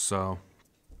here. So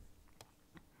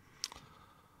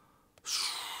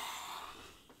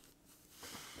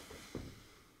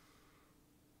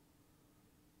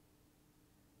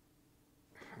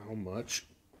how much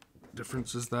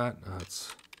difference is that?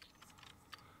 It's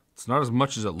not as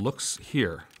much as it looks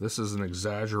here. This is an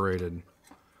exaggerated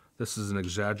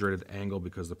angle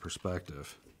because of the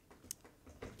perspective.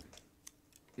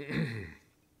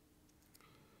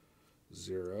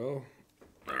 0.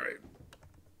 All right.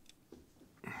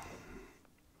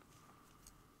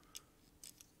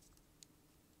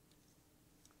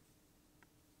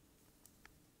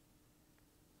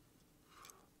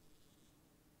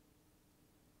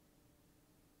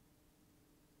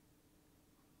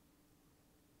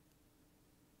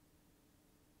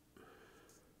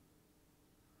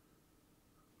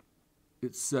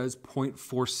 It says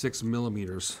 0.46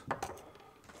 millimeters.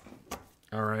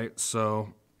 All right,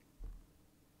 so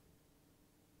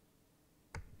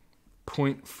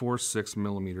 0.46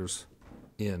 millimeters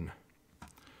in.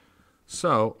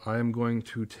 So I am going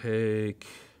to take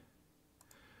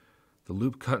the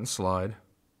loop cut and slide.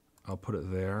 I'll put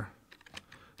it there.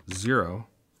 0.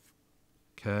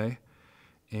 Okay.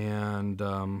 And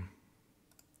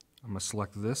I'm going to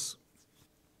select this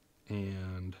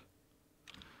and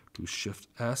do Shift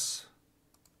S,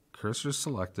 cursor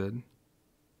selected,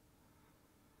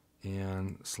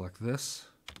 and select this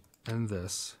and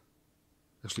this.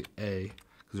 Actually A,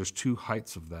 because there's two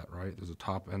heights of that, right? There's a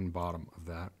top and bottom of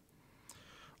that.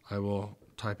 I will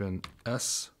type in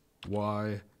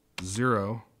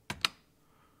SY0,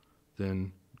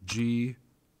 then GY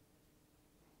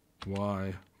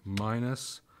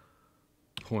minus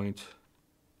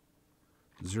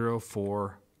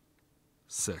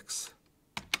 0.046.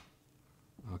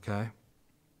 Okay.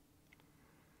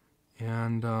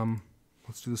 And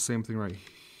let's do the same thing right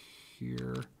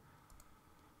here.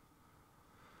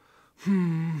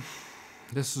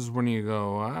 This is when you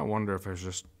go, I wonder if I should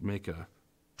just make a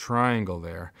triangle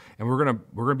there. And we're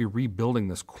gonna be rebuilding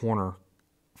this corner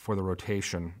for the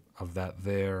rotation of that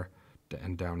there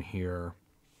and down here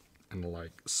and the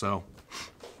like. So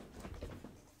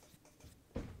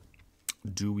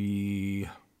do we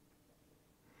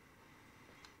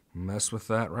mess with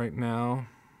that right now?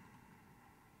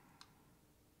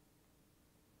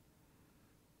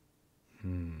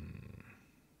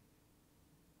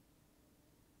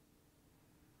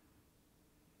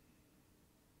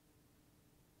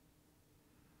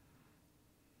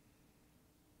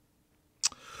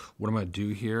 What I'm going to do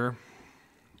here,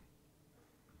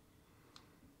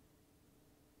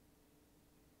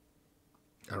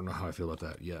 I don't know how I feel about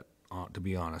that yet, to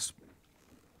be honest.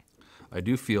 I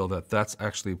do feel that that's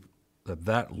actually,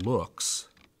 that looks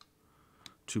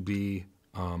to be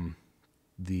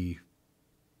the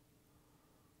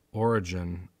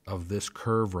origin of this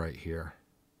curve right here.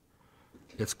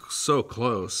 It's so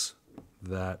close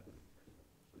that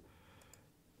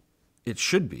it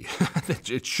should be.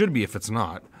 It should be if it's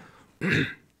not.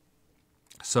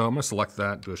 So I'm going to select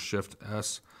that, do a Shift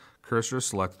S, cursor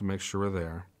select to make sure we're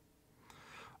there.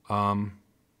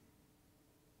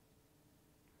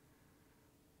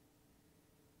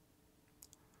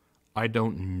 I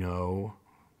don't know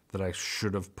that I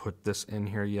should have put this in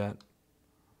here yet.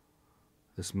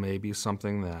 This may be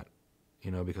something that,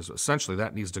 you know, because essentially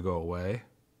that needs to go away.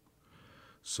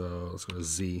 So let's go to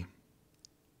Z.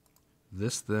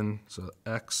 This then, so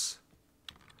X,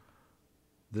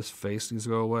 this face needs to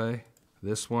go away.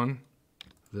 This one,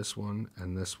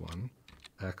 and this one,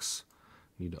 X,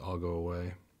 need to all go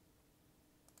away.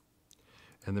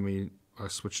 And then I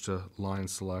switch to line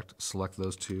select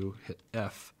those two, hit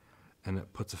F, and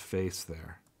it puts a face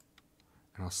there.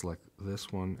 And I'll select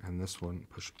this one and this one,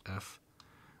 push F,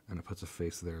 and it puts a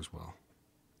face there as well.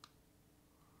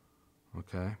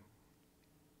 Okay.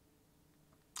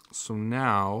 So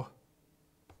now,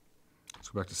 let's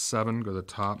go back to 7, go to the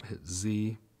top, hit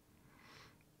Z.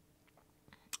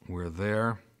 We're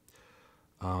there.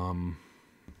 I'm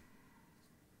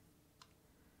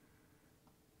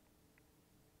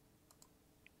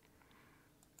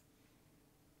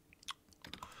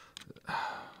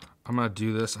going to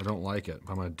do this. I don't like it,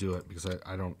 but I'm going to do it because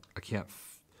I don't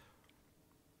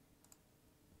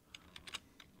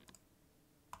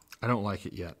like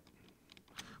it yet.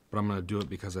 But I'm going to do it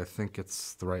because I think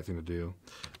it's the right thing to do.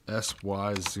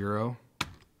 SY0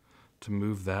 to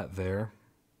move that there.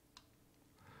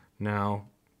 Now,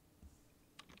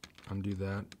 undo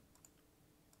that.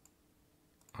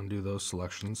 Undo those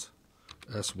selections.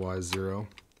 SY0.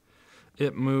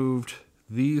 It moved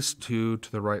these two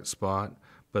to the right spot,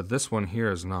 but this one here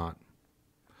is not.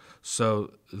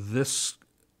 So this,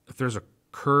 if there's a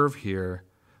curve here,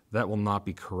 that will not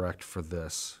be correct for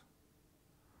this.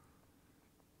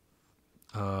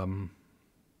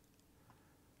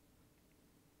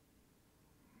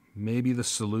 Maybe the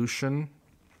solution,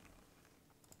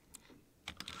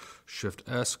 Shift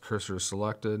S, cursor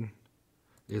selected,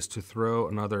 is to throw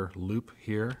another loop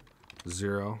here,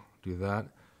 0, do that,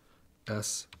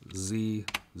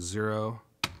 SZ0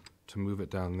 to move it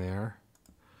down there.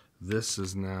 This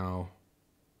is now,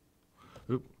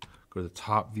 go to the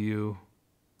top view,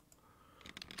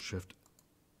 Shift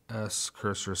S,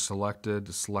 cursor selected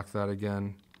to select that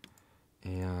again,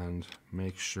 and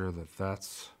make sure that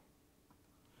that's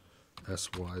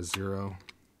SY0,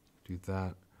 do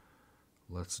that.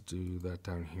 Let's do that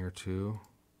down here too,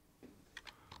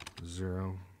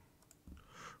 0.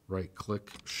 Right click,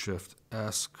 Shift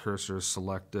S, cursor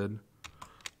selected,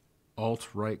 Alt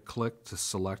right click to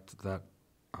select that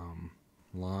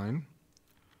line,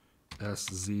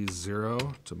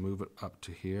 SZ0 to move it up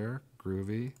to here,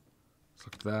 groovy.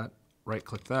 Select that, right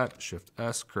click that, Shift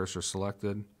S, cursor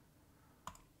selected,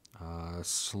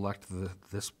 select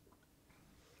this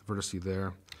vertice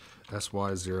there,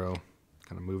 SY0,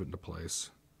 kind of move it into place.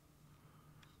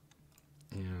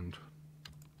 And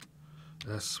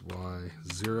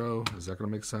SY0. Is that going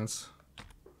to make sense?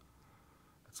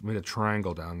 It's made a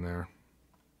triangle down there.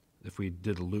 If we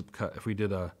did a loop cut, if we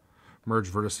did a merge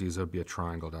vertices, it would be a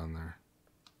triangle down there.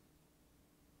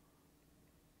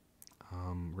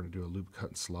 We're going to do a loop cut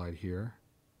and slide here.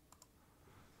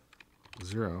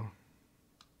 0.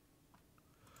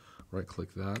 Right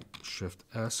click that, Shift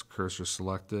S, cursor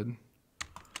selected.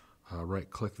 Right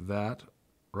click that,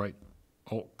 right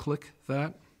alt click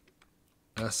that,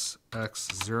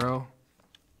 SX0.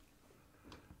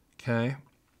 Okay,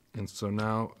 and so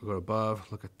now go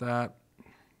above, look at that.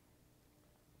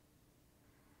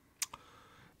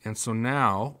 And so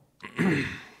now,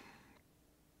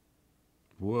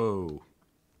 whoa,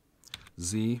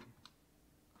 Z,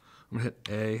 I'm gonna hit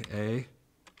A,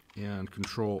 and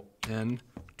Control N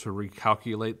to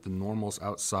recalculate the normals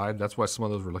outside. That's why some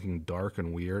of those were looking dark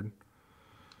and weird,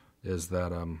 is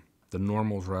that the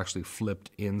normals were actually flipped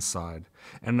inside.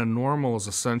 And the normal is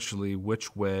essentially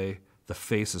which way the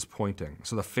face is pointing.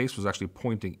 So the face was actually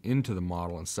pointing into the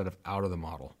model instead of out of the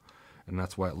model. And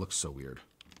that's why it looks so weird.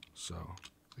 So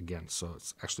again, so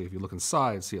it's actually, if you look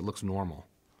inside, see it looks normal.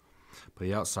 But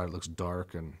the outside looks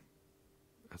dark and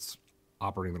it's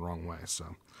operating the wrong way.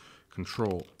 So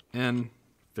Control N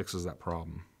fixes that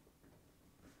problem.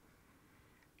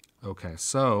 Okay,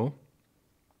 so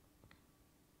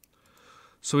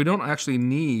we don't actually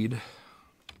need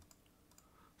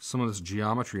some of this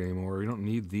geometry anymore. We don't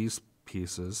need these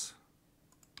pieces.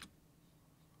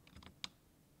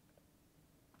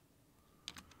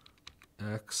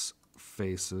 X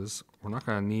faces. We're not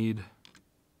going to need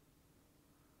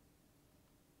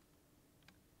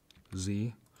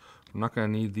Z. We're not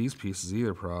going to need these pieces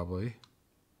either, probably.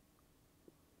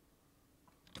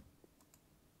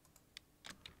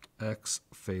 X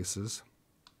faces.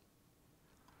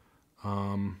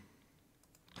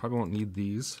 Probably won't need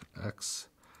these X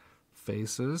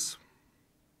faces.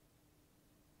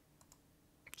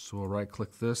 So we'll right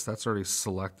click this. That's already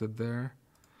selected there.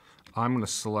 I'm going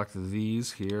to select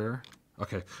these here.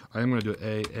 Okay, I'm going to do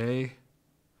AA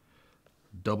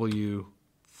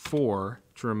W4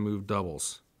 to remove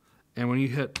doubles. And when you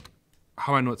hit,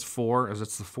 how I know it's 4 is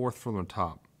it's the 4th from the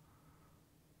top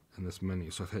in this menu.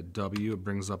 So if I hit W, it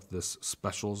brings up this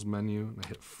specials menu, and I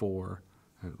hit 4,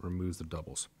 and it removes the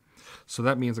doubles. So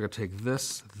that means I got to take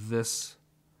this, this,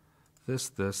 this,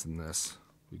 this, and this.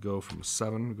 We go from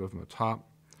 7, we go from the top,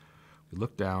 we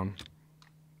look down,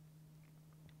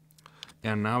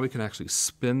 and now we can actually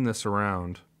spin this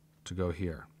around to go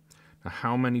here. Now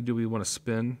how many do we want to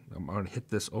spin? I'm going to hit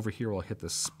this over here while I hit the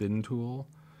spin tool,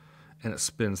 and it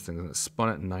spins things. And it's spun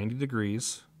at 90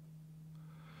 degrees.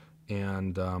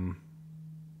 And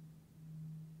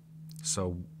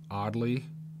so oddly,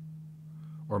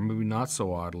 or maybe not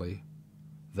so oddly,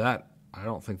 that, I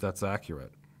don't think that's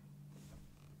accurate.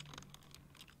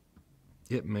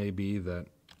 It may be that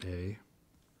A,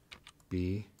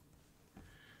 B,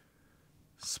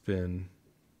 spin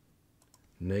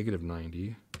negative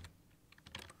 90.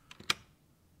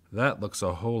 That looks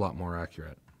a whole lot more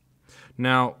accurate.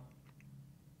 Now,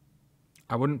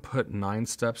 I wouldn't put 9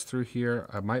 steps through here.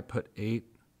 I might put 8.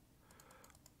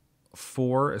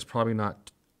 4 is probably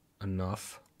not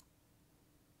enough,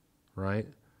 right?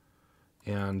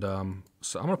 And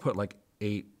so I'm going to put like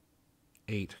 8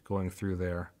 going through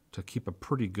there to keep a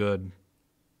pretty good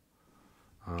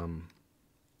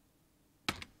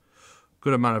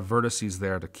good amount of vertices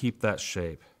there to keep that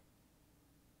shape.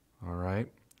 All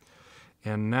right.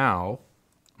 And now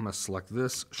I'm going to select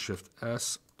this, Shift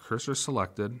S, cursor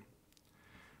selected.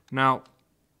 Now,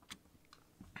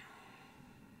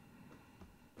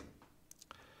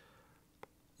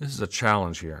 this is a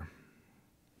challenge here,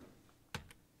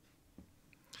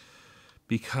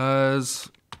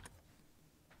 because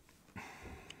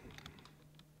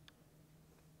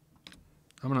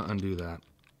I'm going to undo that.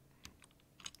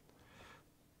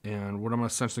 And what I'm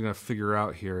essentially going to figure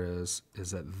out here is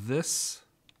that this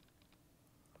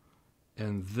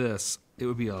and this, it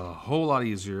would be a whole lot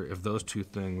easier if those two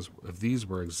things, if these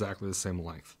were exactly the same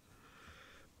length.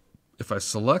 If I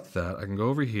select that, I can go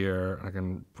over here, and I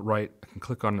can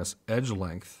click on this edge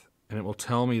length, and it will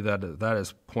tell me that that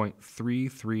is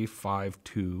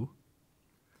 0.3352,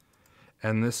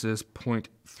 and this is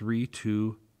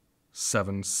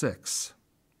 0.3276.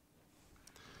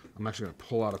 I'm actually going to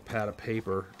pull out a pad of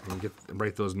paper and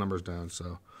write those numbers down.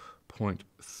 So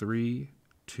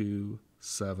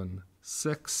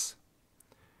 0.3276,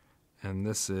 and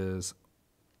this is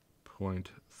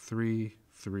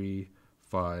 0.3352.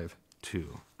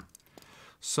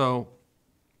 So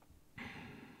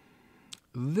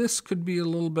this could be a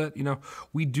little bit,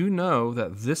 we do know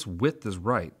that this width is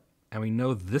right. and we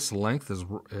know this length is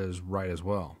right as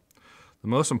well. The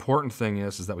most important thing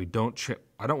is that we don't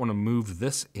I don't want to move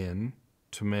this in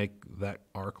to make that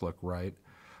arc look right.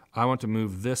 I want to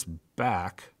move this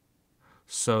back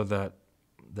so that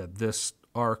this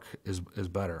arc is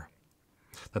better.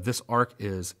 That this arc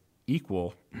is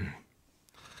equal.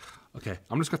 Okay,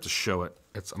 I'm just going to show it.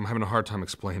 I'm having a hard time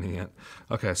explaining it.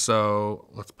 Okay, so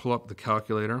let's pull up the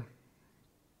calculator.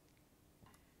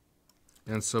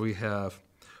 And so we have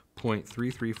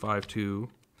 0.3352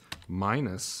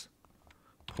 minus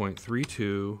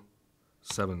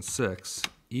 0.3276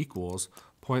 equals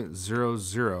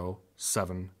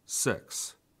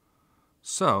 0.0076.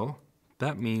 So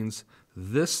that means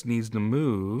this needs to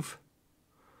move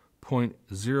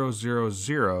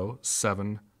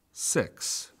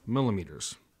 0.00076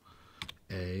 millimeters.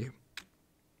 And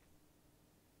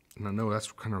I know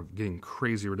that's kind of getting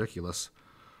crazy ridiculous.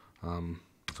 So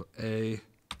A,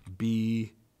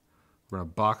 B, we're going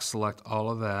to box select all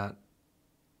of that.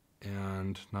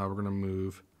 And now we're going to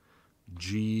move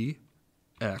GX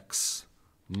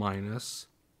minus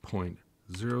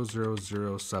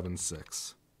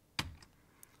 0.00076.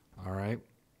 All right,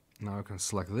 now I can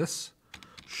select this,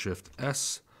 Shift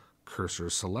S, cursor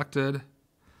selected,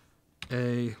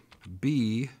 A,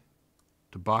 B,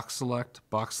 to box select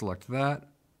that,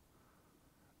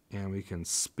 and we can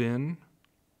spin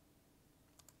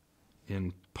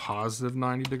in positive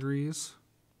 90 degrees.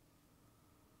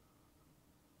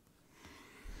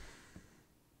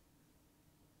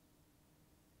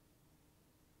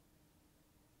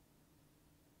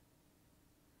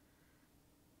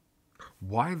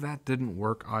 Why that didn't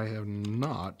work, I have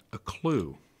not a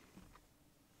clue.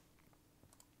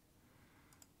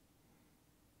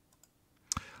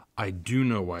 I do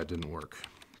know why it didn't work,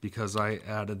 because I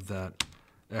added that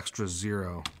extra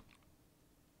 0.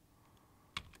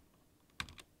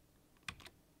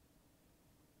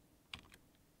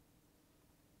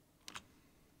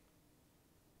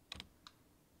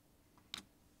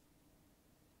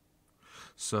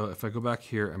 So if I go back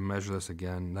here and measure this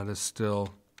again, that is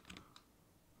still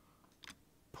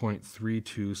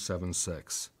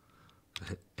 0.3276.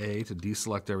 Hit A to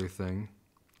deselect everything,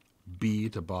 B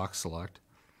to box select.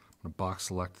 I'm going to box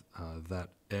select that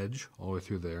edge all the way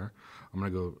through there. I'm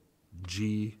going to go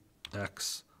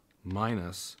GX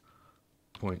minus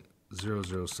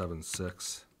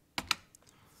 0.0076.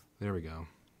 There we go.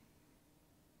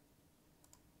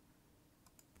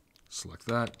 Select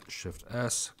that, Shift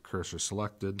S, cursor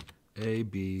selected, A,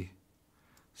 B,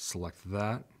 select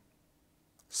that,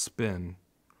 spin,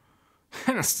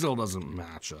 and it still doesn't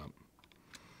match up.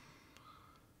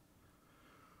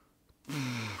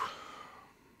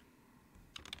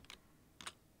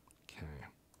 Okay,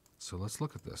 so let's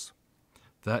look at this.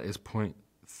 That is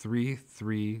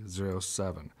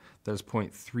 0.3307. That is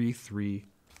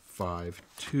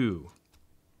 0.3352.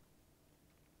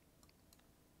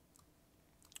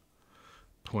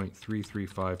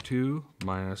 0.3352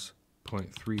 minus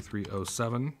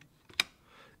 0.3307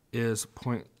 is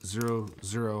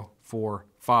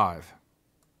 0.0045.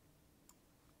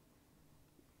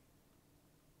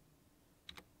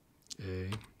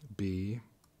 A, B,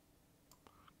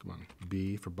 come on,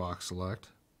 B for box select,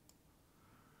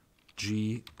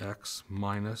 GX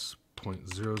minus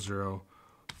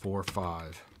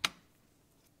 0.0045.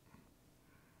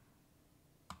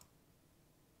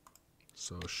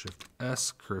 So Shift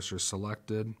S, cursor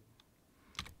selected,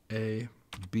 A,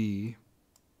 B,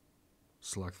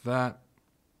 select that,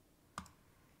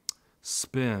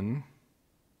 spin,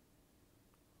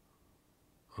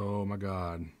 oh my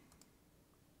God,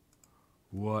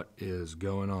 what is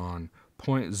going on?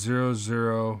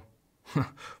 0.00,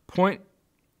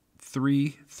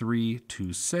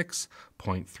 0.3326,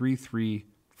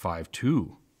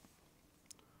 0.3352,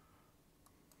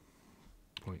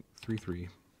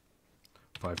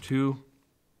 0.3352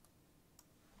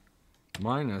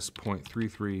 minus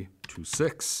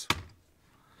 0.3326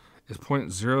 is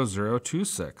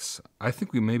 0.0026. I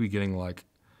think we may be getting like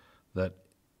that.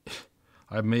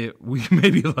 We may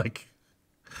be like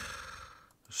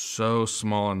so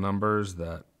small in numbers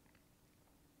that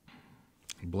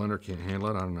Blender can't handle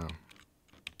it. I don't know.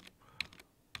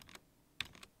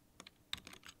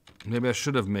 Maybe I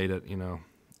should have made it, you know,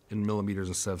 in millimeters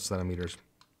instead of centimeters.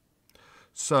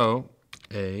 So,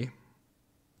 the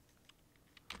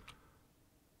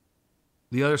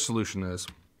other solution is,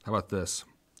 how about this?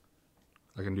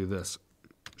 I can do this.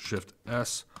 Shift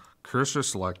S, cursor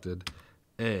selected,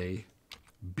 A,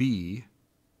 B,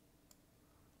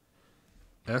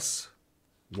 S,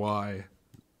 Y,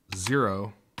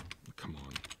 0, come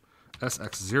on,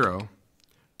 SX0,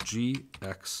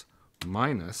 GX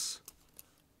minus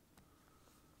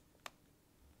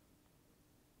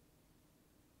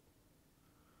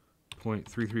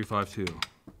 .3352.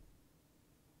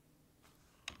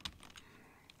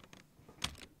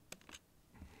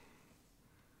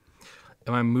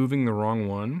 Am I moving the wrong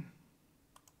one?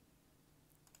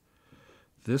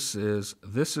 This is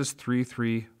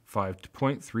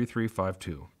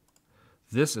 0.3352.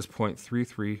 This is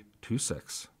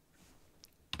 0.3326.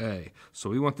 A. So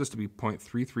we want this to be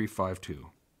 0.3352.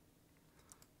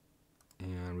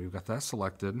 And we've got that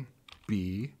selected.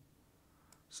 B.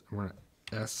 So we're going to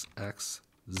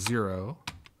SX0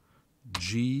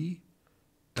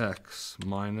 GX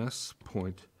minus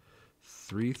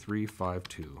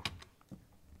 0.3352.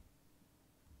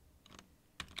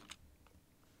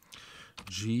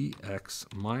 GX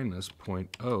minus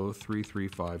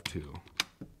 0.03352.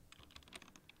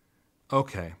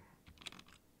 Okay.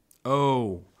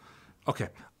 Oh, okay.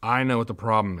 I know what the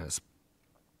problem is.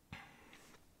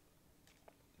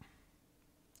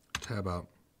 Tab out.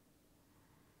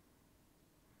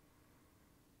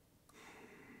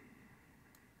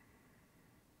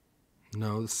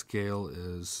 No, the scale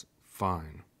is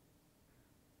fine.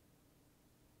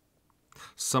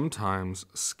 Sometimes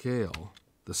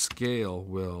the scale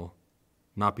will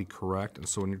not be correct, and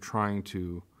so when you're trying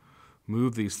to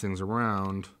move these things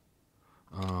around,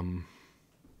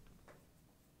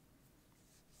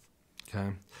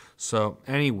 okay, so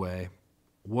anyway,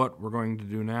 what we're going to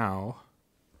do now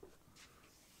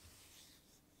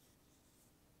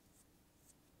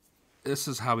this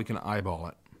is how we can eyeball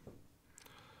it.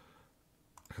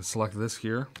 I can select this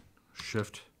here,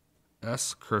 Shift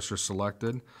S, cursor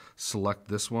selected, select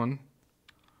this one,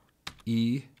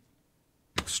 E,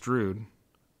 extrude,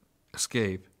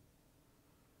 escape,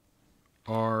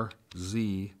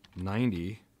 RZ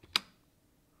 90,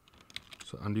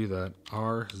 so undo that,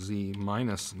 RZ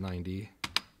minus 90,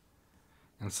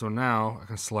 and so now I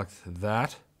can select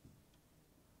that,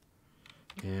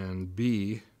 and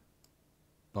B,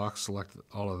 box select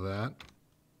all of that,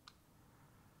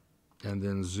 and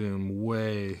then zoom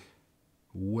way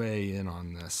in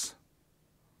on this.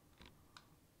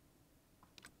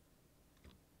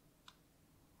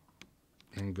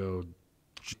 And go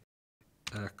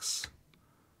GX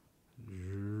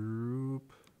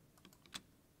group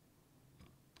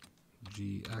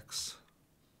GX.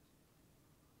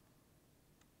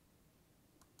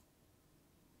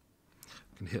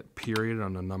 I can hit period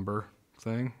on the number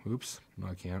thing. Oops, no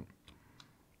I can't.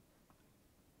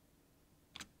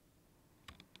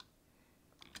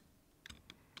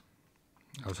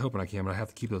 I was hoping I can, but I have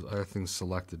to keep those other things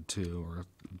selected too, or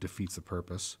it defeats the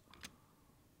purpose.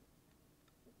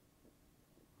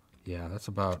 Yeah, that's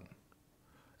about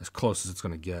as close as it's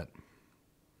going to get.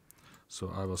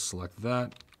 So I will select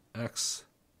that, X,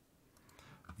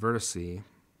 vertice,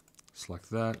 select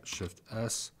that, Shift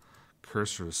S,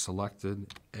 cursor is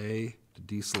selected, A to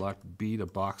deselect, B to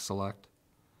box select.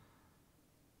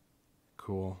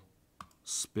 Cool.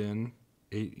 Spin,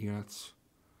 8 units,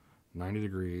 90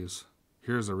 degrees.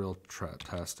 Here's a real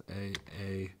test, A,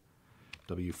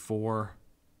 W4.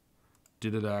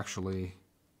 Did it actually?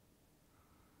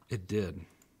 It did.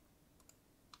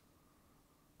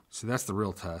 See, that's the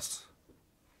real test.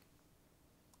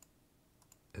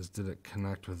 Is did it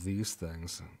connect with these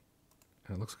things?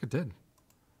 And it looks like it did.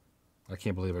 I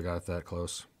can't believe I got it that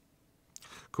close.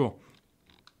 Cool.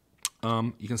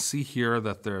 You can see here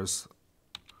that there's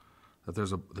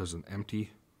an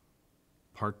empty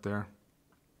part there.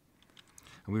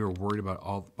 And we were worried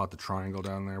about the triangle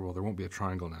down there. Well, there won't be a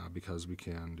triangle now because we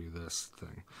can do this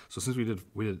thing. So since we did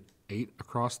 8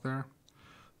 across there,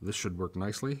 this should work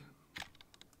nicely.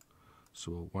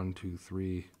 So 1, 2,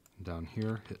 3 down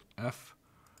here, hit F.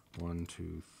 1,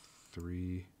 2,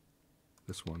 3.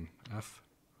 This one F.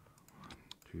 1,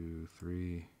 2,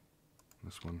 3.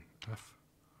 This one F.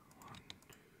 1,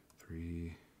 2,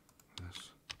 3.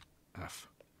 This F.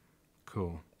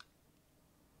 Cool.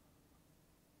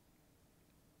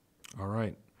 All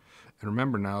right, and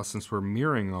remember now, since we're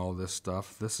mirroring all this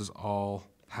stuff, this is all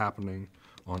happening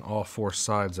on all 4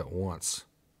 sides at once.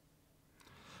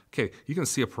 Okay, you can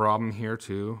see a problem here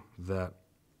too, that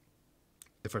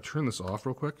if I turn this off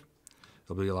real quick,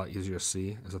 it'll be a lot easier to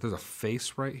see, is that there's a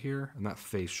face right here, and that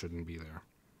face shouldn't be there.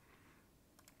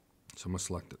 So I'm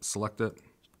gonna select it,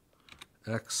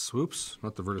 X, whoops,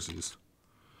 not the vertices,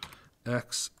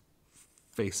 X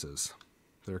faces,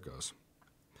 there it goes.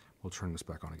 We'll turn this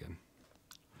back on again.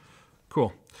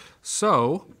 Cool.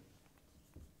 So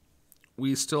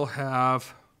we still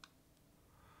have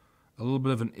a little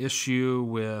bit of an issue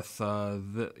with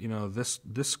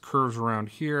this curves around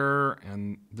here,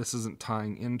 and this isn't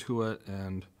tying into it,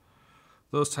 and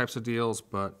those types of deals.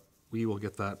 But we'll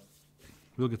get that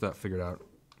figured out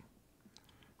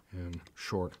in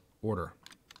short order.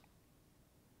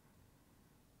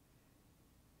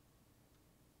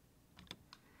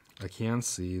 I can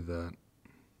see that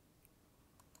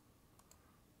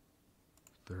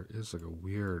there is like a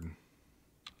weird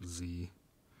Z.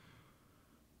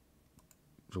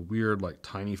 There's a weird like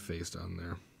tiny face down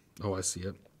there. Oh, I see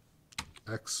it.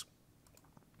 X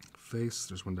face.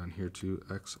 There's one down here too.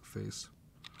 X face.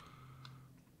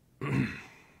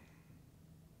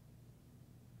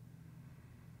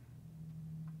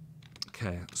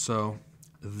 Okay, so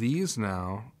these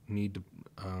now need to,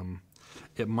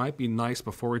 it might be nice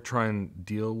before we try and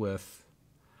deal with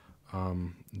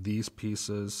these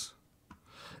pieces,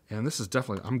 and this is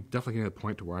definitely, I'm definitely getting to the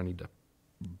point to where I need to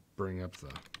bring up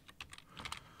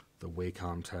the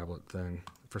Wacom tablet thing.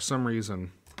 For some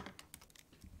reason,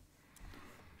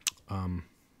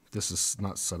 this is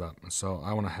not set up, so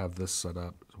I want to have this set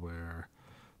up where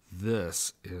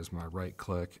this is my right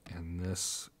click and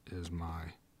this is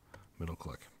my middle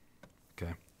click.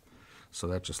 Okay, so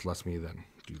that just lets me then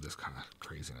do this kind of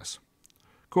craziness.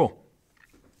 Cool.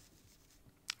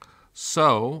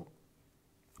 So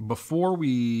before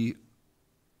we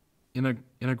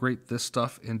integrate this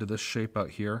stuff into this shape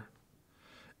out here,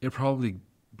 it'd probably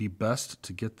be best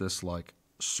to get this like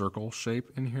circle shape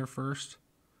in here first,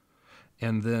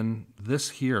 and then this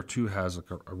here too has like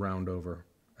a round over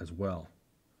as well,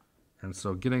 and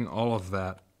so getting all of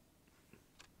that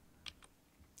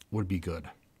would be good.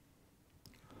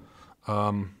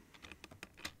 And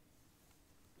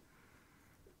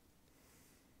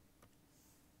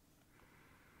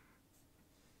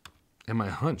my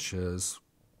hunch is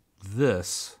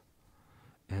this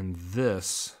and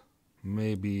this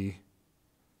may be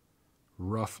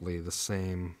roughly the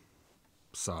same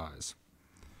size.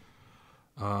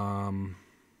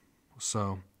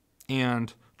 So,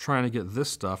 and trying to get this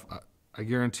stuff, I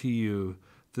guarantee you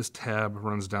this tab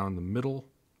runs down the middle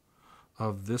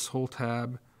of this whole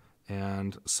tab,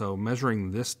 and so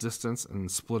measuring this distance and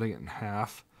splitting it in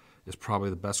half is probably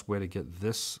the best way to get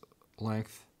this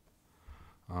length,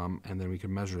 and then we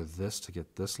can measure this to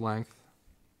get this length.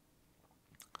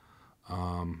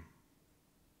 I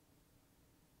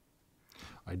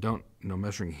don't know,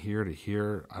 measuring here to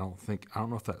here, I don't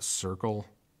know if that circle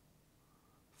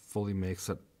fully makes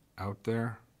it out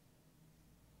there.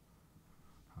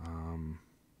 I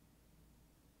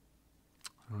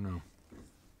don't know.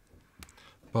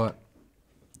 But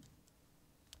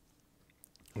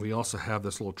we also have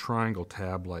this little triangle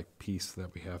tab-like piece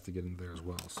that we have to get in there as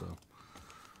well. So,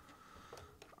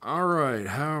 all right,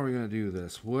 how are we going to do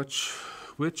this? Which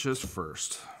is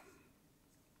first?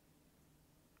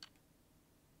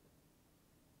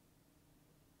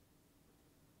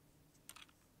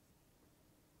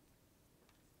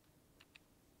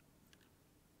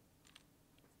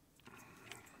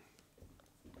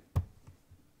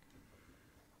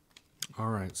 All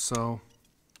right, so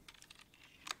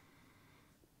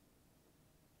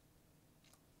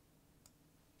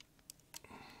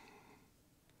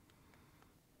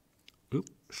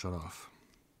shut off.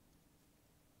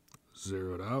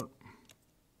 Zero it out.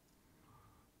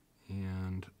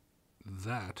 And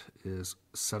that is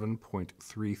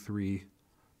 7.33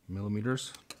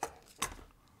 millimeters.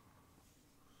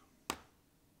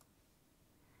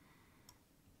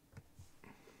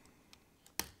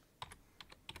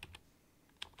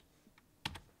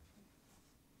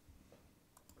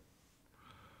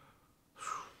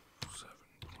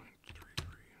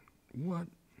 What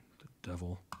the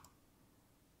devil?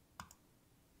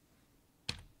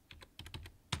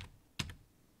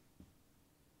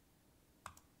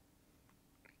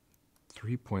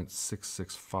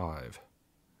 .665.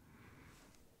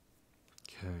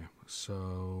 Okay,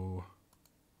 so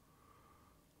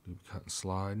loop cut and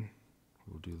slide.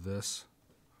 We'll do this.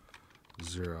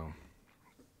 0.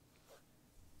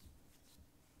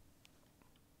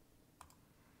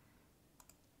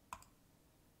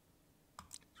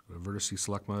 Go to vertice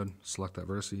select mode, select that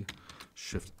vertice,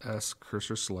 Shift S,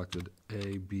 cursor selected,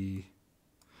 A, B,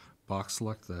 box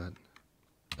select that,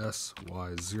 S,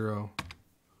 Y, 0,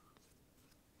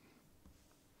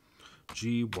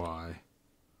 G, Y,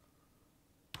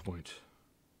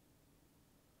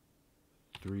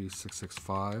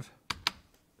 .3665.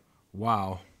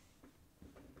 Wow.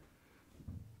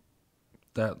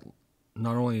 That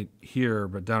not only here,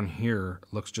 but down here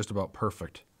looks just about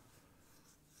perfect.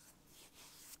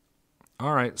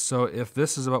 All right, so if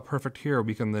this is about perfect here,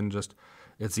 we can then just,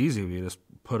 it's easy, we just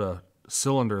put a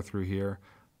cylinder through here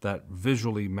that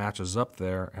visually matches up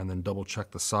there and then double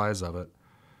check the size of it.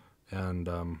 And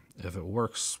if it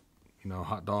works, you know,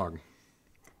 hot dog.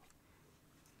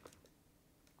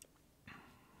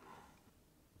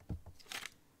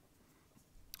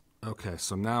 Okay,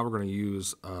 so now we're going to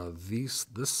use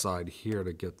this side here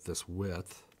to get this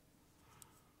width.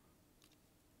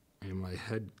 And my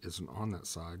head isn't on that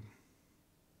side.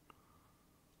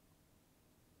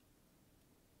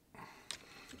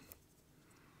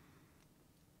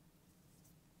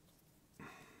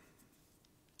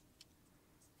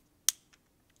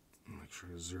 Make sure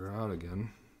to zero out again.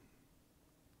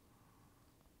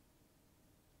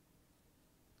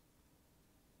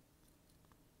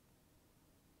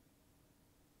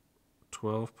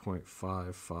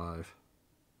 .55.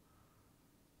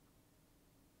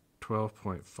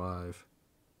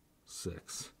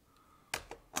 12.56.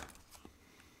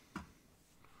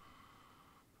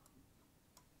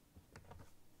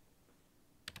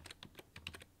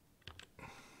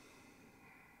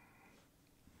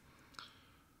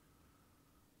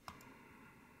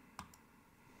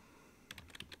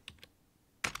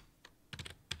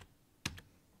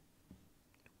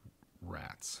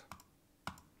 Rats.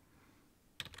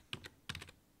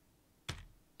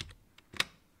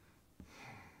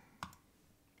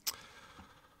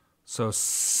 So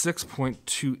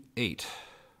 6.28.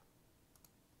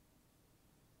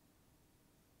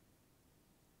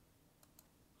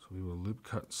 So we will loop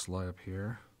cut slide up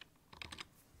here.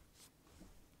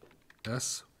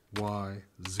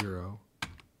 SY0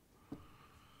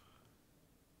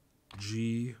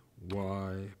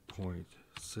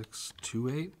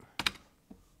 GY.628.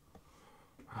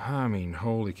 I mean,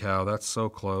 holy cow, that's so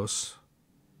close.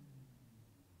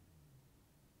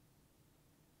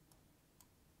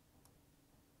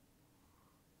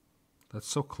 That's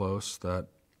so close that,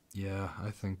 yeah,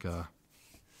 I think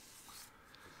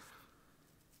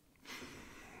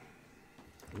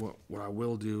what I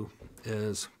will do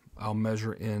is I'll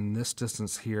measure in this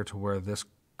distance here to where this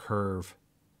curve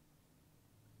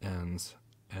ends,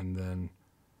 and then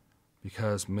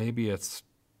because maybe it's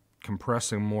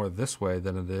compressing more this way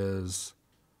than it is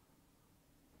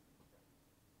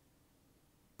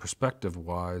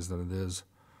perspective-wise than it is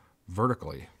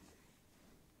vertically.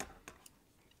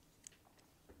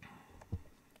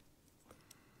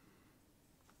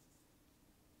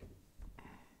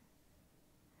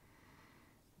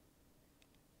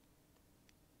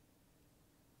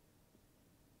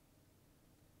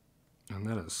 And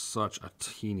that is such a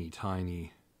teeny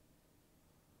tiny.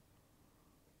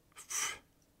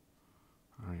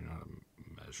 I don't even know how to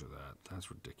measure that. That's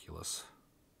ridiculous.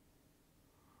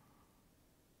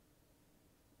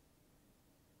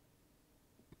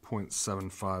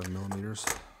 .75 millimeters.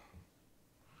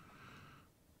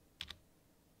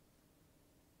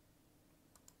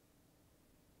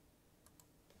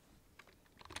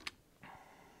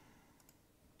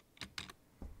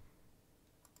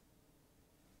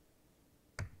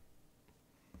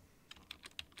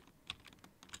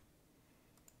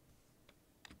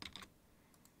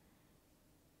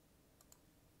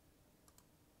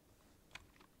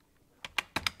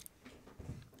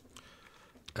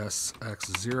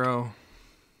 SX0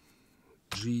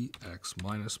 GX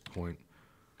minus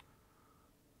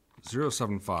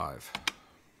 .075.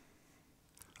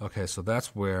 Okay, so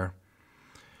that's where,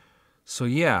 so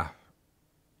yeah,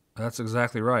 that's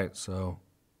exactly right. So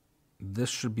this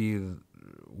should be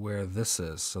where this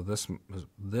is. So this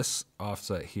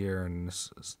offset here, and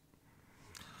this is,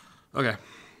 okay,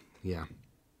 yeah.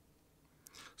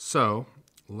 So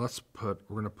we're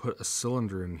going to put a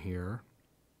cylinder in here.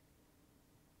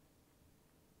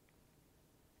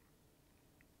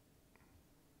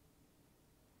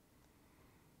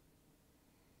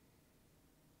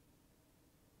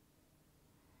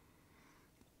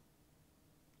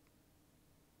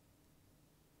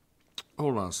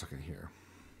 Hold on a second here.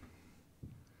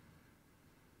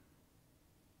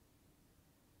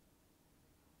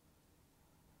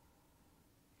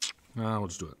 We'll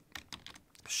just do it.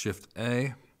 Shift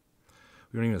A.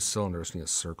 We don't need a cylinder, we just need a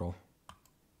circle.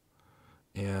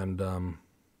 And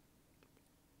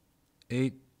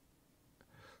 8.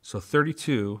 So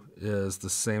 32 is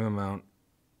the same amount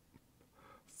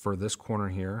for this corner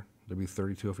here. There'd be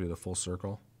 32 if we did a full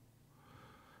circle.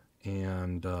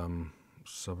 And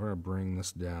so we're going to bring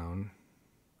this down.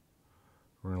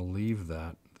 We're going to leave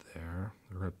that there.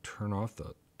 We're going to turn off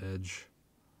the edge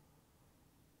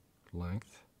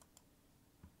length.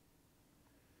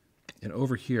 And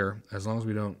over here, as long as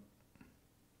we don't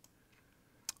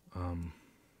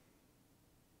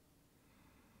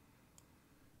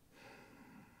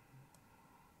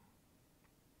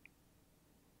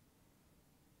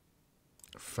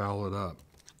foul it up,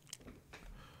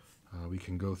 we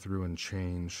can go through and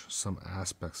change some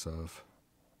aspects of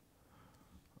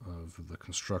the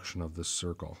construction of this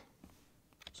circle.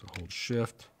 So hold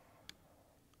shift.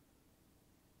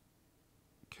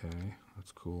 Okay,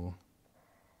 that's cool.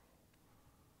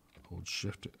 Hold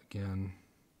shift again.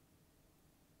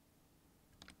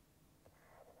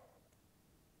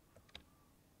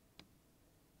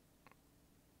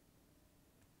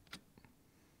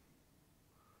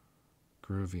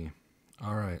 Groovy.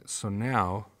 All right, so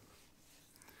now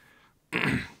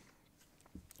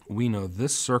we know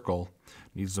this circle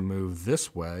needs to move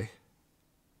this way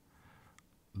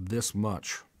this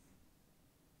much.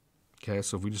 Okay,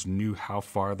 so if we just knew how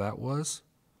far that was,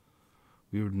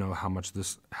 we would know how much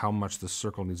this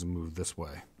circle needs to move this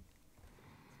way.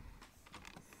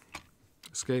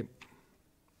 Escape.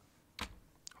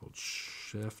 Hold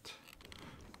shift.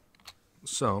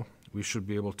 So we should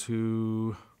be able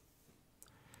to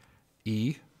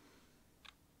E,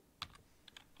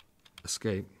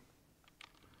 escape,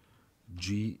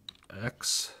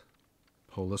 GX,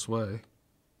 pull this way,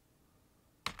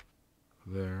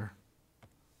 there,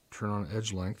 turn on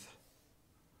edge length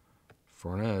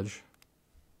for an edge,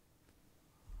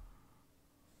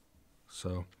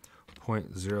 so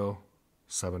 0.075.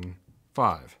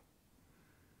 That's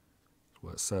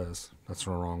what it says. That's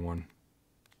the wrong one.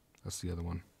 That's the other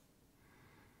one.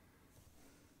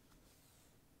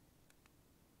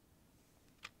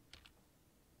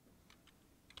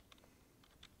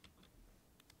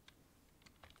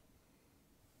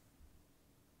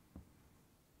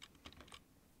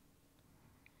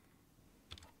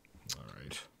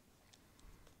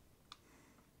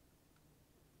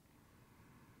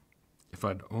 If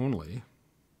I'd only,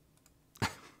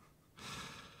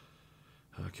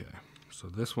 okay, so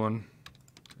this one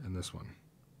and this one.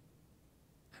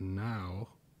 And now,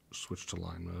 switch to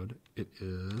line mode, it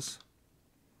is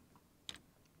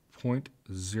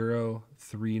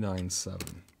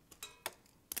 0.0397.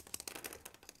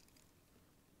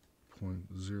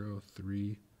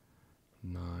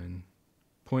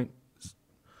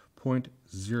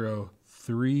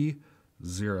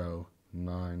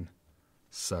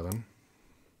 0.3097.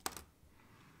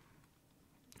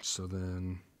 So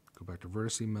then go back to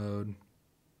vertice mode.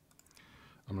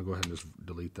 I'm going to go ahead and just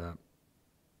delete that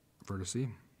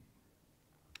vertice.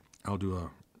 I'll do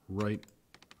a right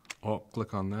alt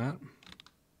click on that.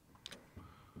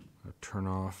 I'll turn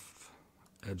off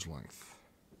edge length.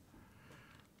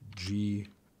 GX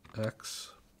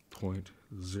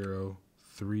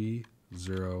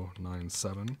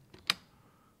 0.03097.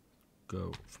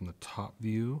 Go from the top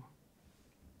view.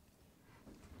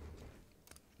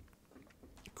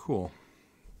 Cool.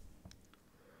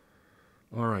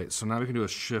 All right, so now we can do a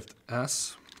Shift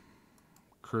S.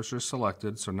 Cursor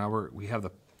selected. So now we have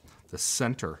the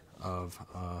center of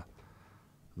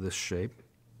this shape.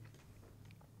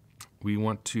 We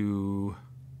want to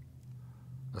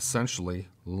essentially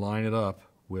line it up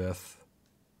with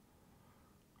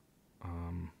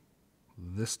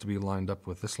this to be lined up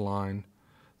with this line,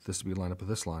 this to be lined up with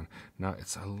this line. Now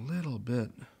it's a little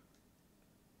bit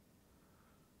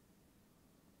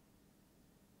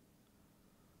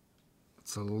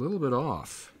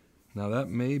off. Now that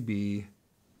may be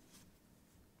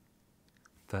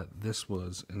that this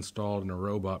was installed in a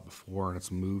robot before and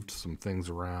it's moved some things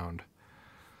around.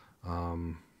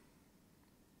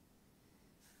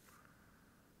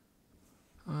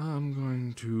 I'm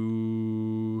going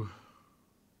to,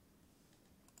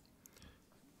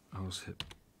 I'll just hit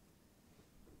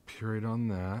period on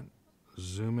that,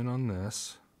 zoom in on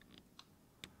this,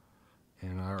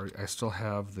 and I still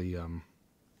have the,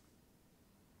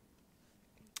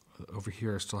 over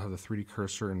here I still have the 3D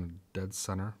cursor in the dead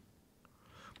center.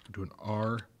 I'm going to do an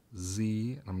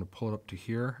RZ, and I'm going to pull it up to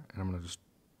here, and I'm going to just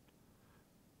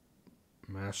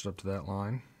mash it up to that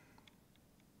line.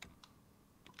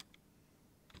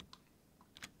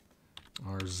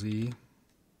 RZ,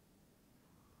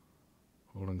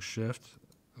 holding shift,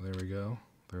 there we go,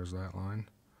 there's that line.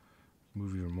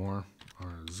 Move even more,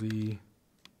 RZ,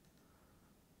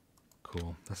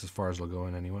 cool, that's as far as it'll go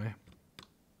in anyway.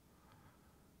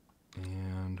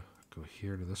 And go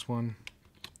here to this one,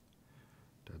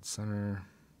 dead center,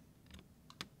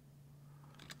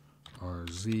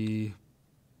 RZ,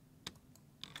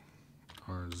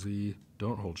 RZ,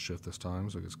 don't hold shift this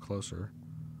time so it gets closer.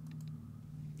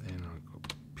 And I'll go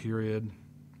period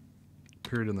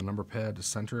in the number pad to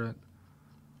center it.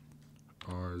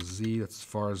 RZ, that's as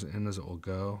far as in as it will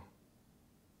go.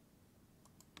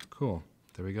 Cool,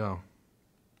 there we go.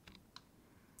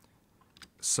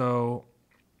 So,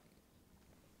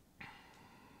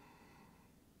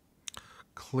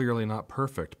 clearly not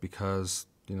perfect because,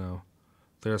 you know,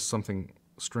 there's something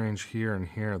strange here and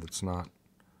here that's not,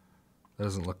 that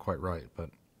doesn't look quite right, but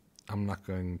I'm not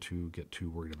going to get too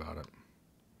worried about it.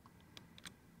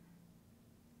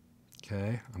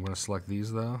 Okay, I'm going to select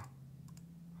these though.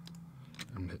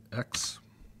 I'm going to hit X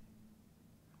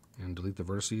and delete the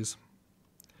vertices.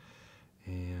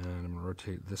 And I'm going to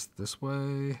rotate this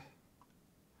way.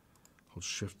 Hold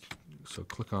Shift, so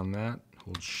click on that.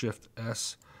 Hold Shift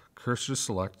S, cursor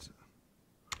select.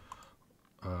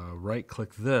 Right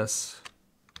click this,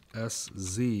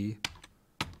 SZ,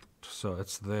 so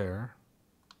it's there.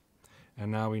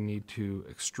 And now we need to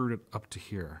extrude it up to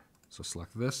here. So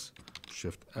select this,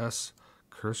 Shift S,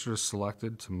 cursor is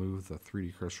selected to move the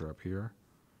 3D cursor up here.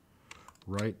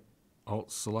 Right,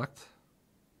 Alt select,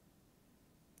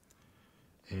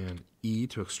 and E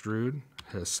to extrude,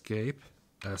 hit Escape,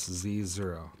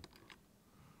 SZ0.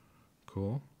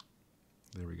 Cool,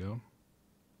 there we go.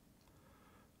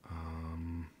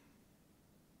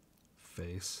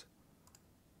 Face,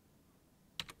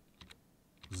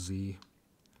 Z.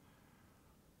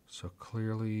 So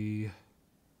clearly,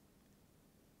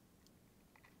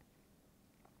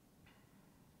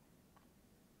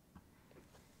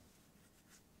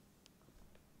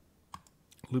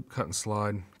 loop, cut, and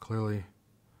slide, clearly.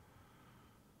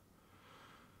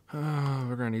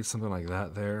 We're going to need something like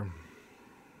that there.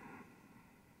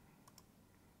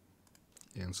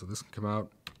 And so this can come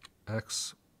out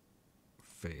X,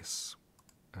 face,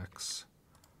 X,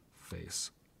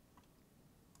 face,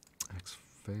 X,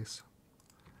 face,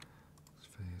 X,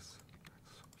 face,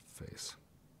 X, face.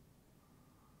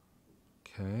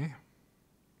 Okay.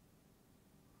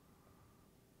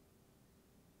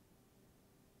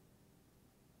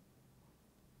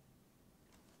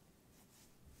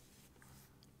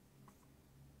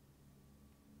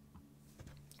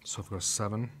 So if we go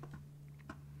 7,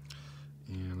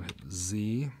 and hit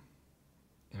Z,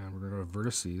 and we're going to go to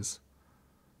vertices.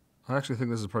 I actually think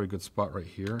this is probably a good spot right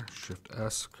here. Shift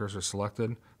S, cursor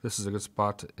selected. This is a good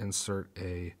spot to insert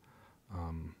a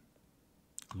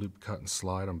loop, cut, and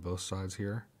slide on both sides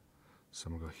here. So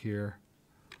I'm going to go here,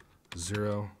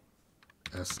 0,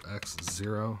 SX,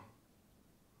 0,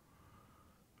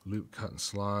 loop, cut, and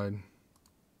slide,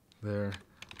 there,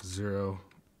 0,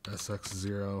 SX,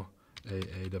 0,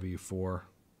 AAW4,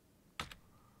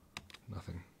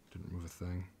 nothing, didn't move a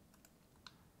thing.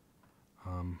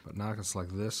 But now I can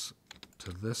select this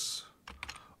to this,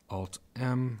 Alt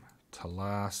M to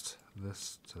last,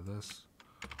 this to this,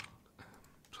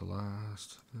 to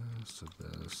last, this to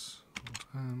this, Alt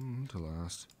M to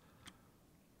last.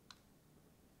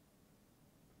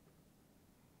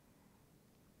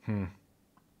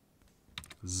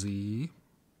 Z.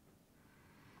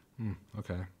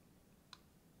 Okay.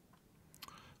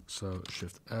 So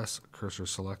Shift S, cursor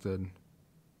selected,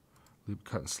 loop,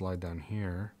 cut, and slide down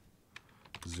here,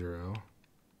 0,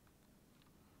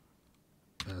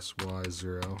 SY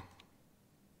 0,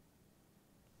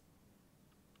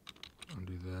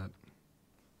 undo that,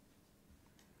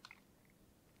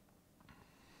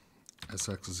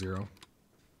 SX 0,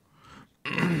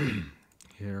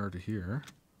 here to here,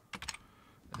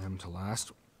 M to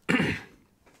last.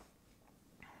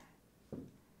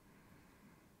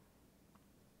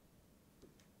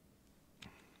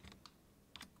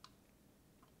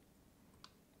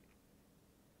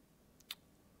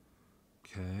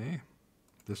 Okay,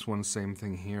 this one, same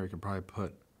thing here. You could probably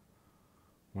put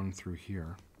one through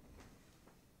here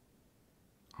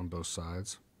on both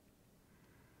sides.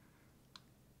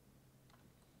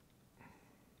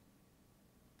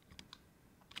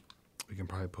 We can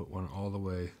probably put one all the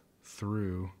way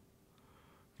through,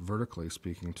 vertically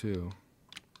speaking too,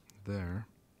 there.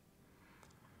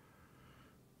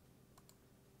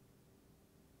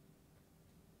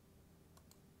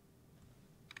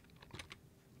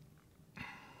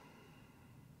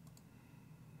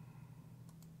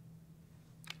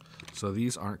 So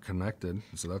these aren't connected,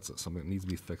 so that's something that needs to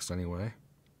be fixed anyway.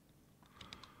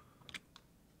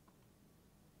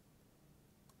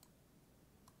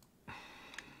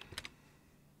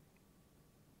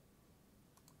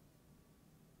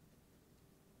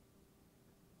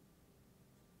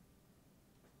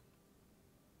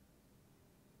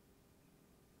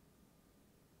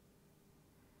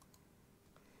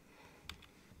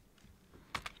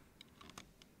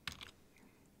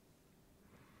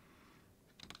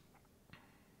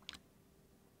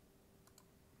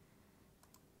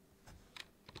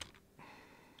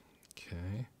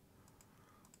 Okay,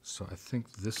 so I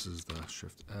think this is the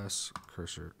Shift S,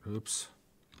 cursor, oops,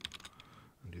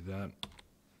 undo that,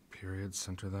 period,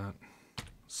 center that,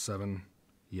 7,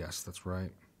 yes, that's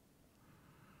right,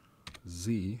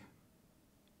 Z,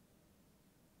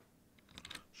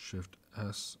 Shift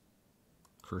S,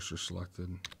 cursor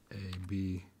selected, A,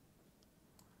 B,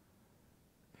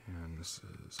 and this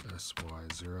is SY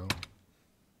 0,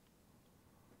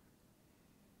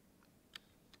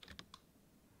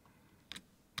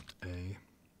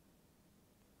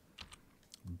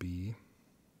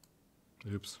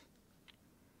 Oops.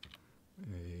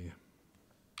 A,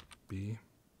 B,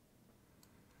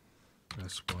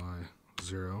 SY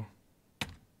 0.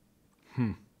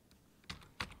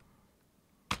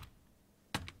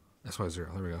 SY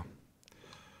 0, there we go.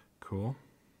 Cool.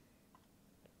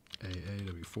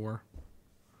 AAW4.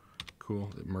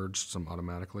 Cool. It merged some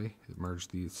automatically. It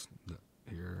merged these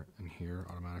here and here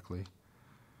automatically.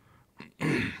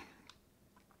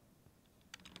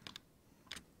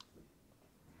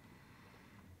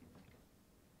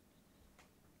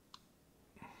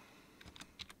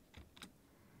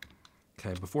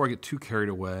 Okay, before I get too carried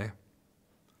away,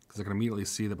 because I can immediately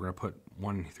see that we're going to put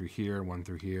one through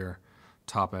here,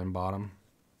 top and bottom.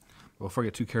 But before I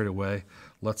get too carried away,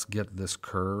 let's get this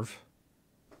curve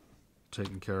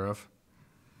taken care of.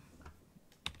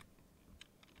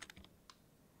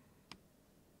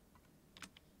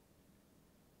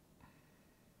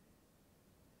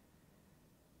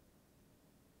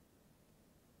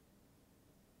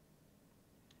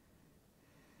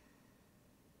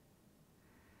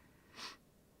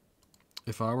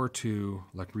 If I were to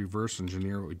like reverse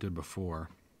engineer what we did before,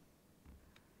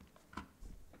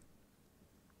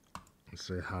 and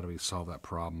say how do we solve that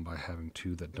problem by having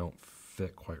two that don't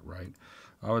fit quite right,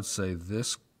 I would say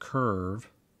this curve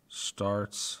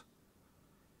starts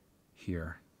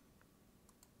here.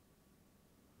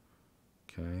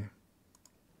 Okay.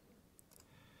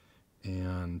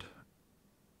 And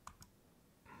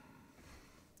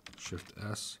Shift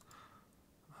S,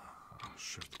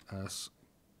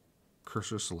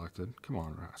 cursor selected. Come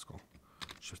on, rascal.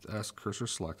 Shift S, cursor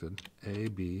selected. A,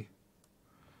 B.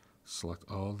 Select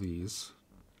all these,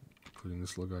 including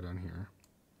this little guy down here.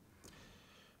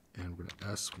 And we're going to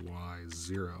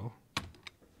SY0.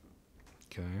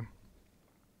 Okay.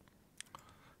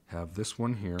 Have this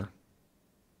one here.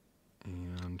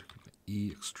 And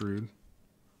E extrude.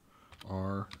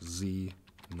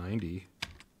 RZ90.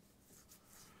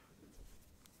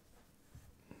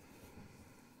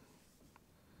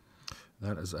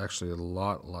 That is actually a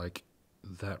lot like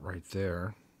that right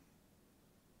there.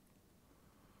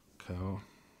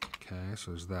 Okay,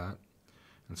 so there's that.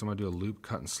 And so I'm going to do a loop,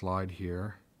 cut, and slide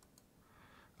here.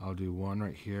 I'll do one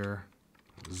right here,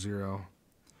 0.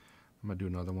 I'm going to do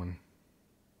another one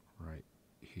right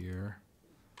here,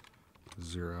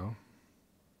 0. I'm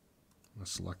going to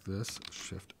select this,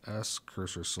 Shift S,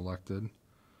 cursor selected.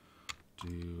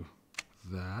 Do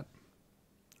that.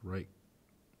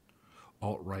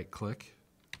 Alt right click,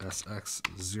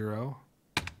 SX0.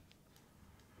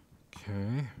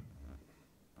 Okay.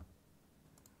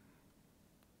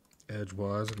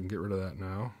 Edgewise, I can get rid of that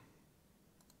now.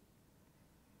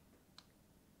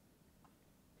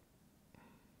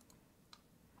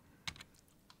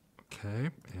 Okay,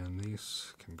 and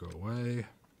these can go away.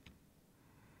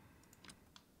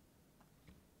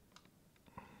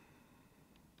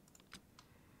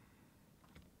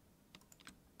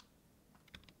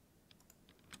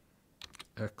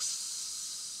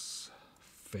 X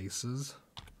faces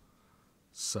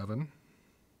 7.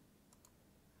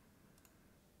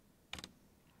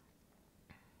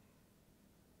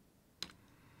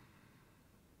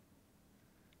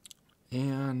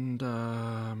 And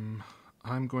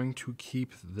I'm going to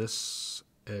keep this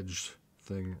edge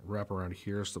thing wrap around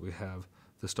here so that we have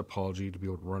this topology to be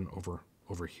able to run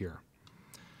over here.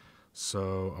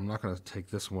 So I'm not going to take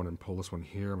this one and pull this one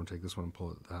here. I'm going to take this one and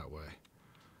pull it that way.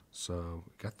 So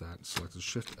got that. Selected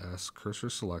Shift S, cursor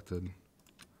selected,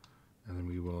 and then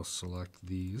we will select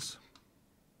these.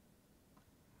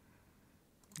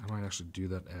 I might actually do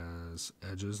that as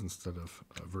edges instead of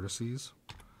vertices.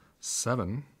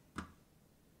 7.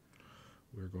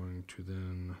 We're going to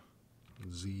then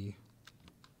Z,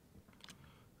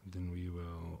 and then we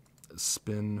will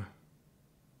spin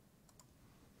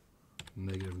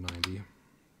 -90.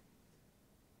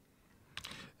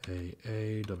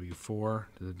 AAW4,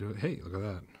 did it do it? Hey, look at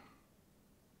that.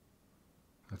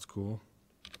 That's cool.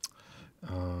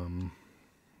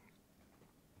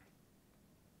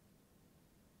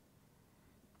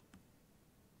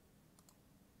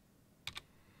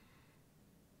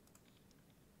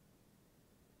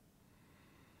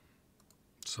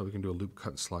 So we can do a loop, cut,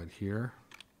 and slide here.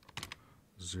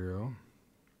 0.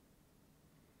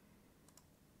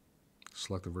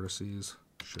 Select the vertices,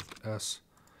 Shift S,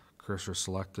 cursor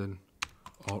selected,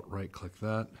 Alt right click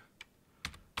that,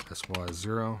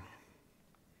 SY0.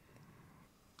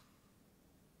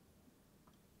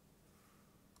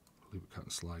 Loop, cut,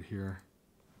 and slide here.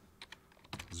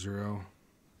 0.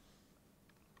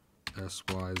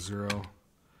 SY0,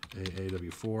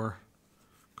 AAW4.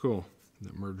 Cool.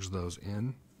 That merge those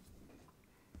in.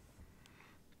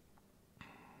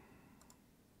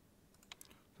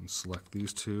 And select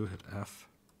these two, hit F.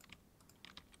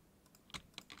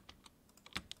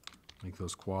 Make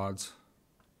those quads.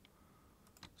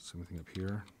 Same thing up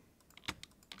here.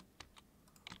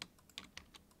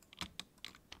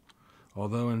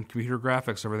 Although in computer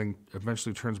graphics, everything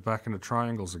eventually turns back into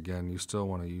triangles again, you still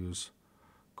want to use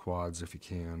quads if you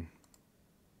can.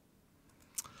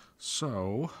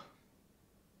 So,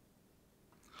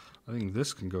 I think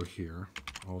this can go here.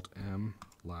 Alt-M,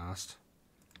 last.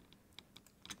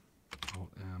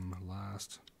 Alt-M,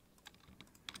 last.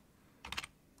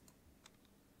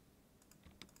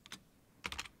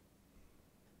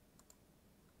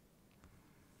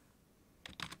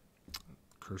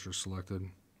 Cursor selected.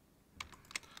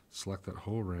 Select that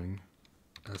whole ring,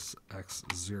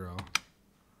 SX0,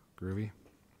 groovy.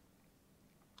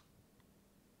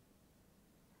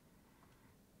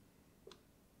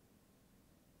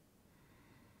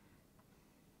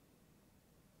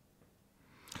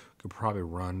 Could probably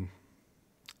run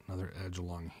another edge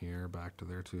along here, back to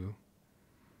there too.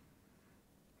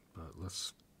 But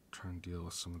let's try and deal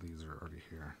with some of these that are already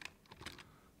here.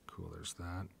 Cool, there's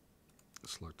that.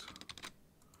 Select,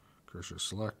 cursor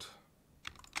select.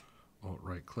 Alt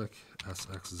right click,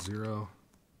 SX0.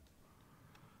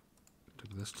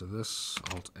 Do this to this,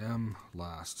 Alt M,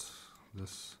 last.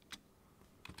 This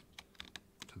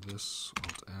to this,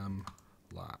 Alt M,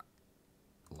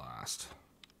 last.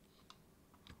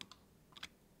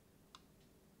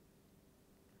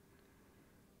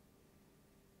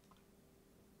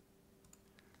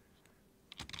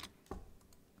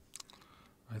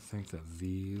 I think that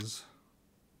these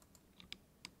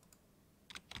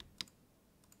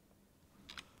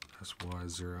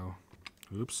SY0,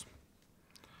 oops,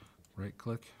 right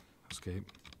click, escape,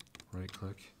 right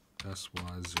click,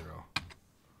 SY0.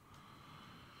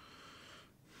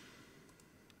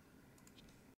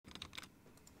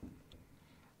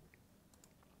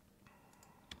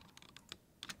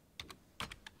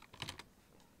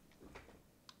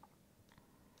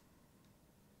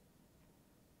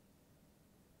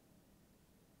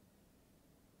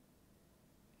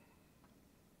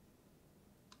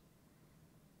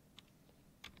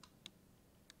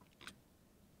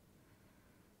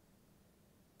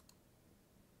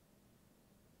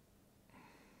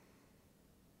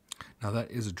 Now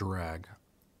that is a drag,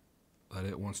 that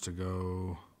it wants to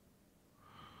go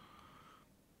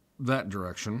that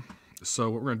direction. So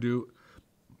what we're going to do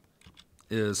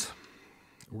is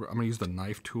I'm going to use the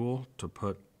knife tool to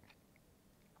put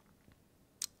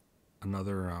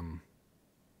another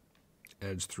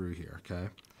edge through here, okay?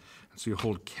 And so you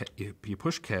hold K, you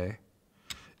push K.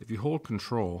 If you hold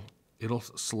Control, it'll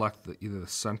select either the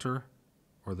center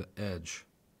or the edge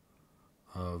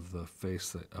of the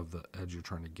face of the edge you're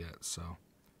trying to get. So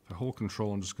if I hold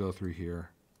Control and just go through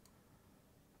here,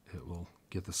 it will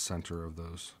get the center of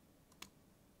those.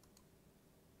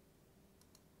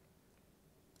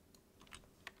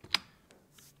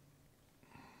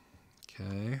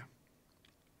 Okay.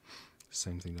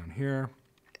 Same thing down here.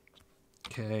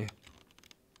 Okay.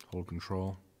 Hold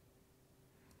Control.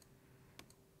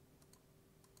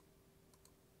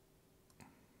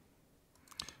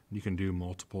 You can do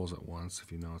multiples at once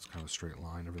if you know it's kind of a straight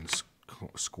line. Everything's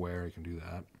square, you can do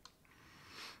that.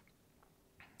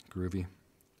 Groovy.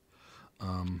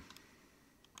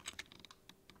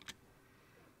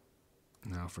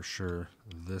 Now for sure,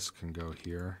 this can go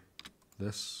here.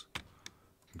 This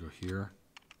can go here.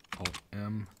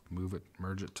 Alt-M, move it,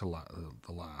 merge it to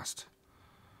the last.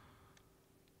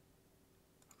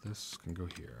 This can go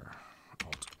here.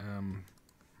 Alt-M,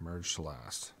 merge to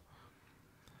last.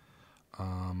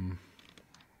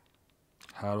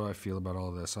 How do I feel about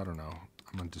all this? I don't know.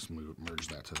 I'm going to just merge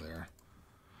that to there.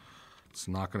 It's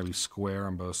not going to be square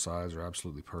on both sides or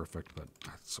absolutely perfect, but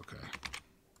that's okay.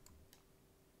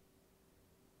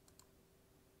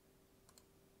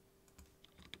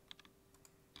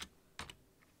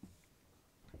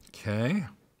 Okay.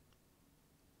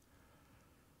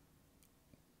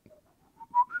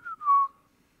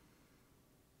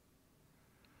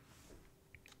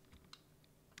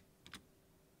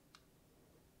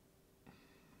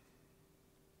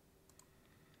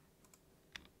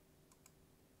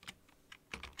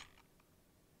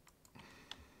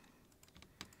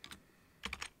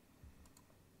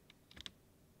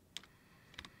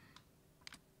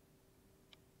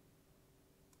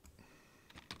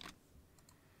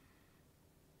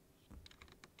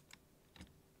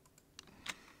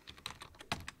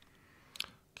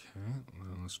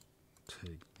 Let's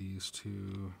take these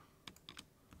two,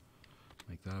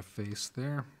 make that a face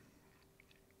there.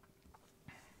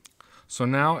 So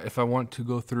now if I want to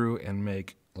go through and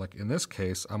make, like in this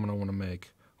case, I'm going to want to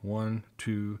make 1,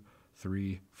 2,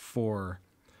 3, 4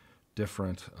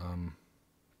 different,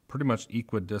 pretty much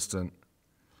equidistant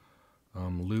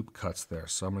loop cuts there.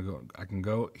 So I can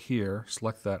go here,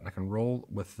 select that, and I can roll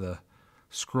with the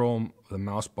scroll, the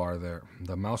mouse bar there,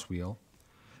 the mouse wheel,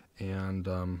 and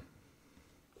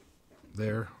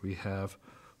there we have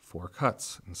 4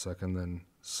 cuts. And so I can then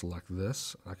select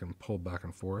this. I can pull back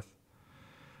and forth.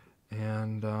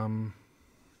 And can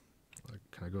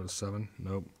I go to 7?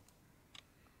 Nope.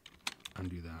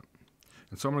 Undo that.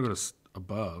 And so I'm going to go to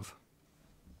above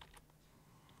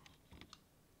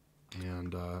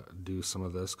and do some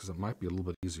of this because it might be a little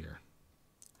bit easier.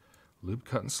 Loop,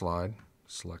 cut, and slide.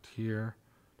 Select here.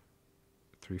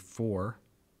 3, 4.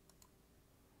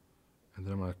 And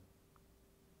then I'm going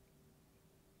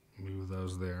to move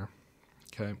those there.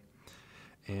 Okay.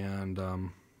 And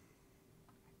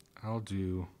I'll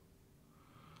do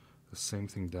the same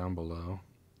thing down below.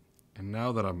 And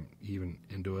now that I'm even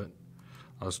into it,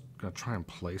 I was going to try and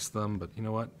place them, but you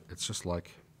know what? It's just like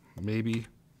maybe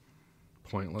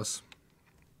pointless.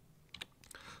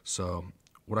 So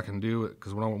what I can do,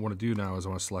 because what I want to do now is I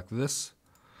want to select this.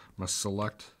 I'm going to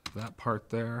select that part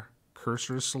there.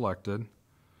 Cursor is selected.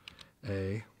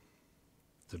 A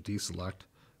to deselect.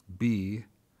 B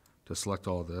to select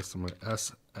all of this. I'm going to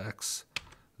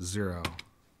SX0.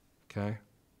 Okay.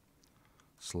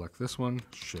 Select this one.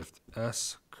 Shift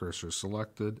S. Cursor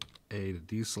selected. A to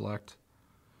deselect.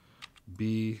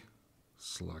 B.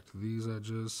 Select these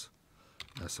edges.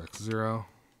 SX0.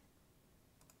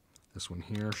 This one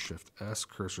here. Shift S.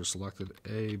 Cursor selected.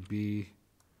 A. B.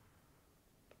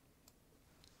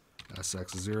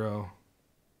 SX0.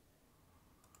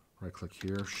 Right click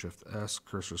here, Shift S,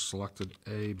 cursor selected,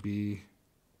 A, B,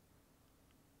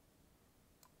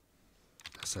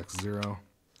 SX0,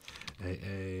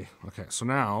 AA. Okay, so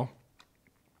now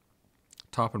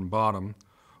top and bottom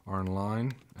are in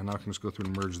line, and now I can just go through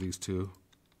and merge these two.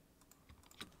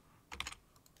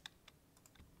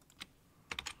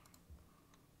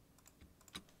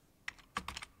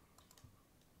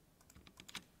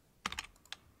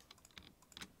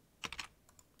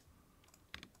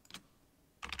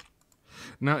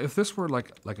 Now, if this were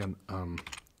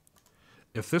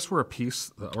if this were a piece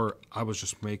that, or I was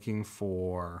just making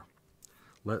for,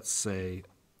 let's say,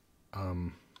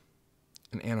 an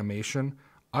animation,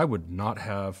 I would not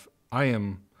have. I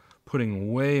am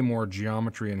putting way more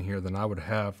geometry in here than I would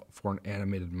have for an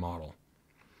animated model.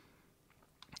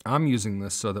 I'm using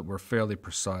this so that we're fairly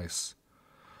precise.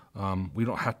 We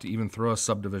don't have to even throw a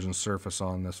subdivision surface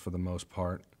on this for the most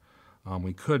part.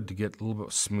 We could to get a little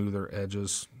bit smoother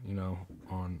edges, you know,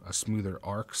 on a smoother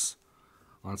arcs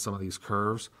on some of these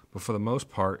curves. But for the most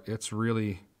part, it's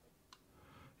really,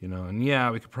 you know, and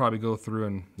yeah, we could probably go through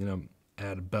and, you know,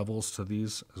 add bevels to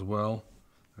these as well.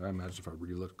 I imagine if I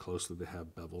really look closely, they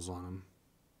have bevels on them.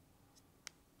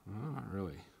 Not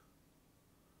really.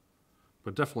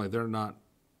 But definitely, they're not,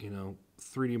 you know,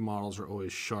 3D models are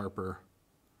always sharper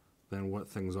than what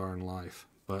things are in life.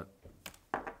 But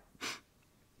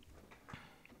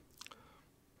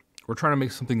we're trying to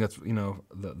make something that's, you know,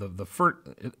 the first,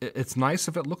 it's nice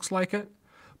if it looks like it,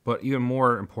 but even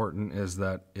more important is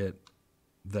that it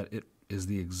is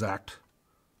the exact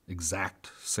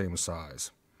same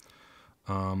size.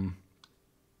 Now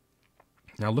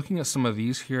looking at some of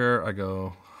these here, I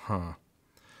go,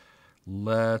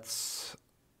 let's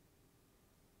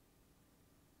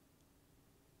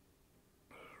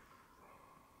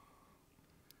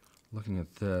looking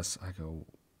at this, I go,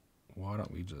 why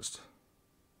don't we just,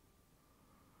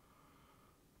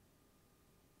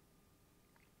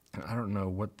 I don't know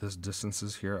what this distance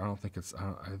is here. I don't think it's,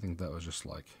 I think that was just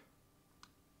like,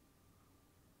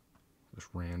 just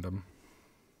random.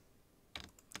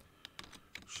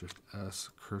 Shift S,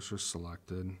 cursor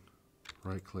selected,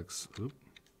 right clicks,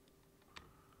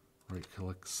 right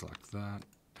click, select that,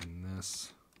 and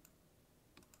this.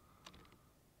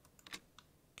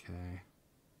 Okay.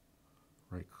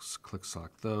 Right click,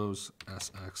 select those,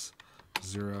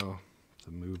 SX0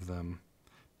 to move them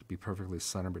to be perfectly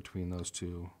centered between those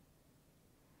two.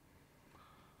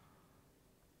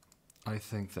 I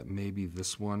think that maybe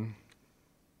this one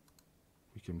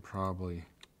we can probably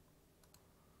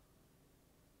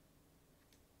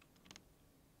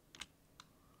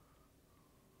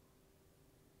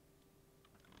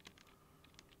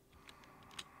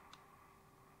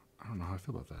I don't know how I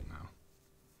feel about that now.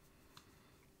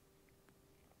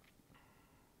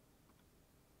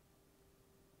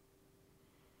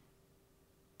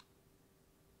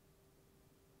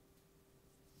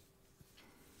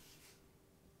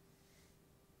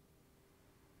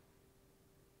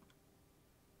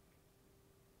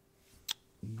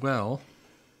 Well,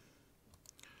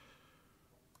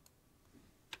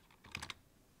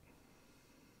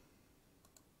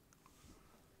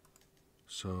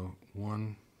 So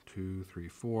 1, 2, 3,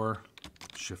 4.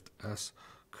 Shift S,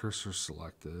 cursor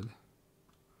selected.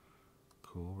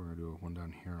 Cool. We're going to do one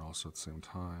down here also at the same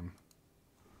time.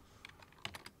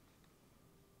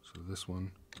 So this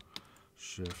one,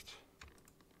 Shift,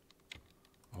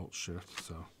 Alt Shift,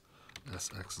 so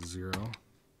SX0.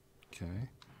 Okay.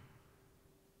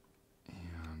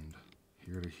 And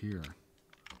here to here,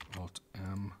 Alt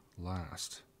M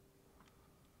last.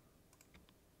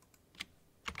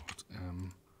 Alt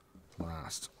M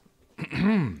last.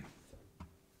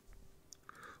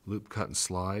 Loop, cut, and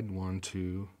slide. 1,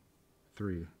 2,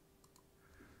 3.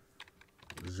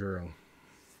 0.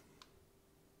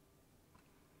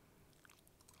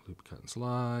 Loop, cut, and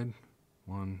slide.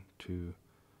 1, 2,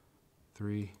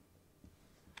 3.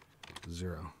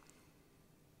 0.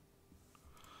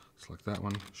 Select that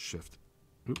one. Shift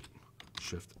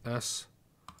S.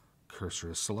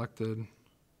 Cursor is selected.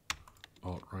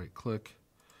 Alt right click.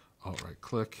 Alt right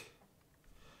click.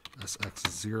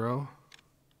 SX0.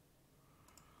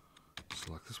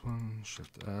 Select this one.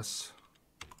 Shift S.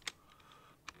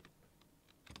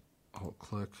 Alt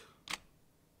click.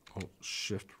 Alt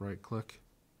shift right click.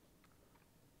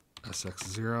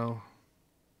 SX0.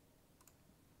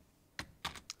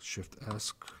 Shift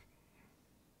S.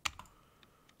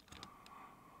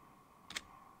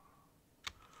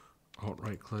 Alt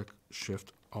right click.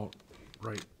 Shift Alt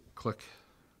right click.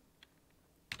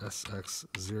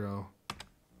 SX0.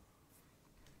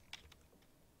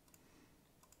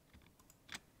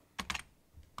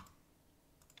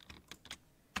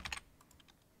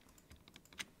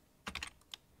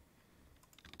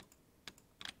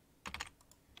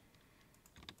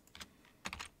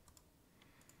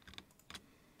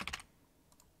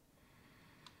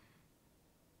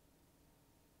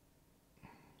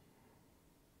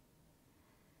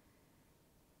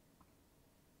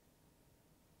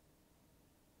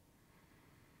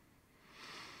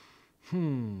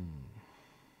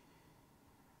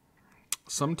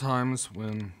 Sometimes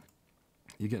when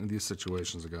you get into these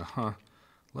situations, I go,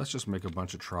 let's just make a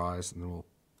bunch of tries and then we'll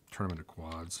turn them into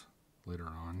quads later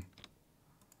on.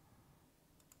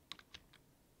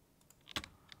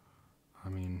 I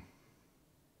mean,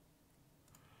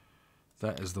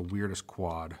 that is the weirdest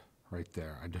quad right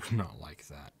there. I do not like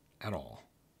that at all.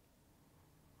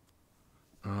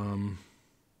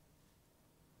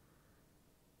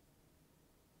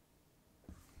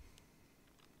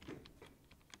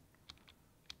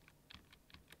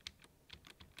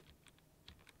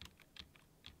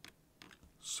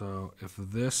 So if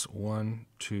this 1,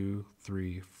 2,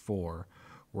 3, 4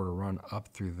 were to run up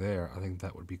through there, I think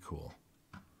that would be cool.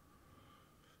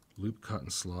 Loop, cut,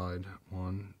 and slide.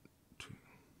 1, 2.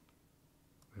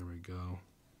 There we go.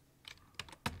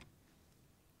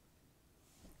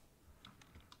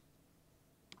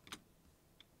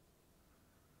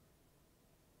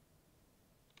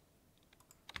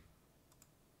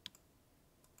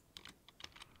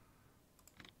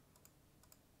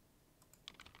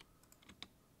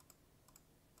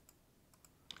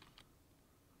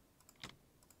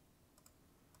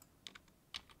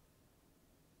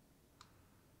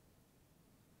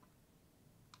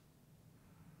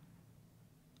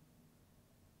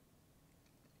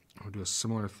 I'll do a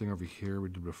similar thing over here we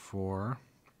did before.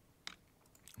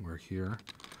 We're here,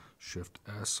 Shift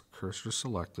S, cursor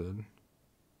selected,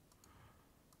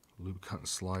 loop, cut, and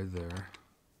slide there,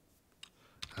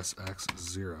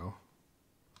 SX0.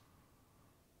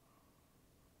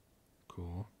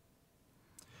 Cool.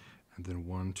 And then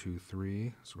 1, 2,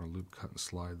 3. So we're going to loop, cut, and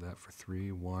slide that for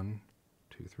 3. 1,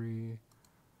 2, 3,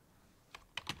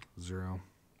 0.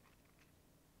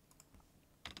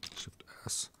 Shift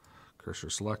S.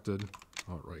 Cursor selected,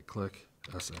 Alt right click,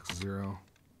 SX0,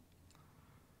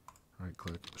 right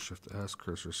click, Shift S,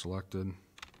 cursor selected,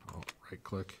 Alt right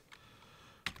click,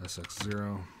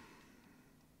 SX0,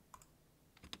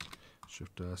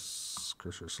 Shift S,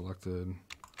 cursor selected,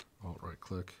 Alt right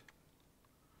click,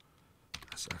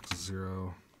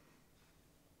 SX0.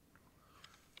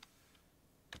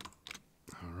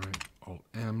 Alright, Alt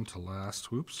M to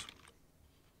last, whoops.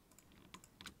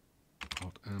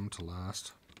 Alt M to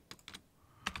last.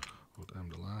 Alt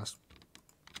M to last.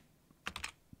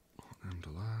 Alt M to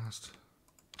last.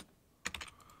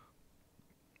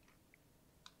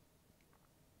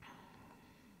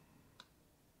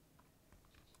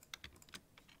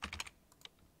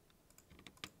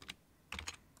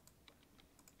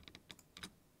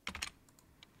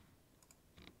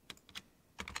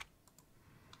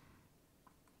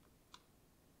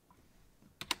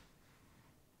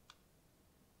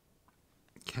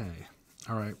 Okay.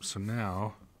 All right. So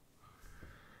now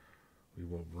we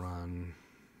will run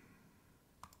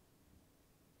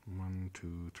 1,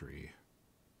 2, 3.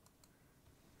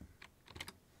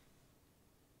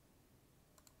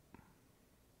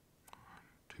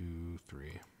 2,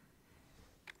 3.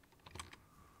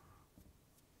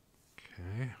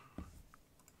 Okay.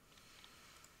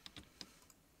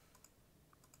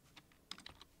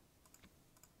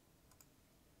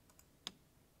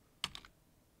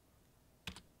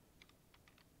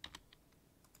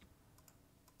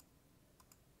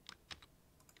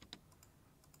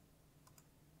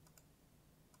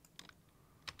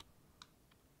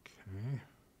 Okay.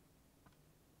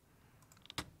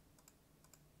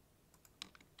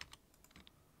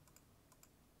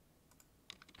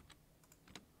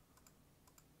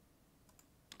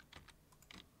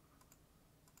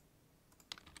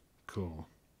 Cool.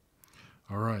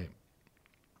 All right.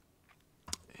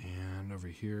 And over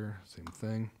here, same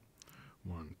thing.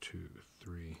 1, 2,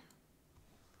 3.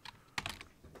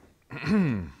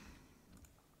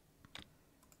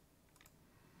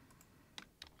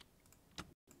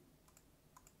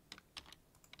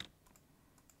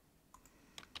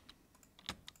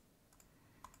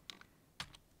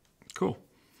 Cool.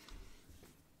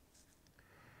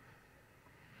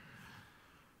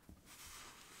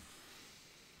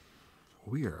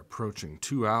 We are approaching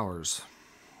 2 hours.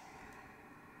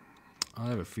 I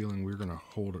have a feeling we're going to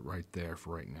hold it right there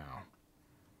for right now.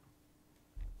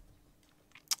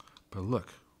 But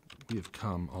look, we have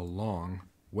come a long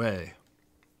way.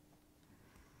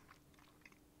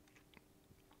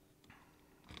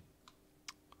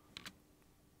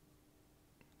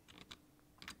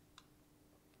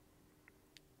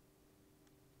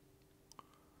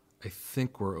 I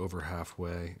think we're over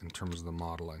halfway in terms of the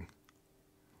modeling.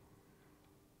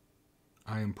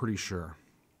 I am pretty sure.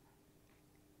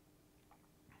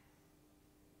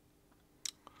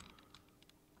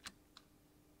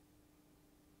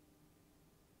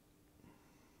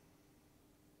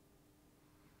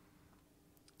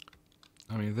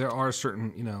 I mean, there are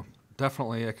certain,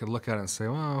 definitely I could look at it and say,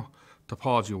 well,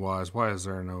 topology-wise, why is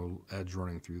there no edge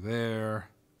running through there?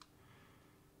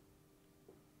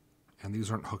 And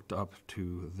these aren't hooked up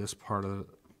to this part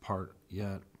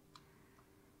yet.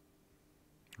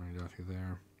 Running down through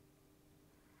there.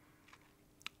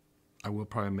 I will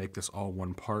probably make this all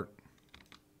one part.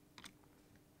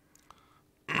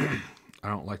 I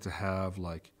don't like to have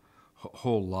like a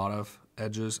whole lot of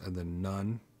edges and then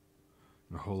none.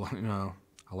 And a whole lot,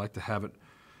 I like to have it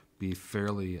be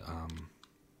fairly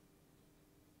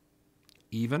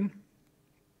even,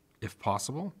 if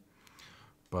possible.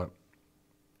 But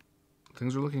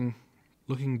things are looking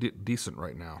decent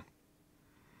right now.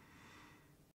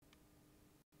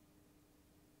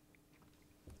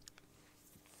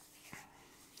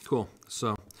 Cool.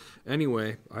 So,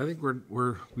 anyway, I think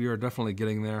we are definitely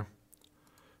getting there.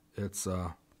 It's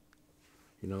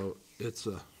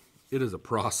it is a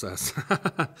process,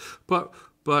 but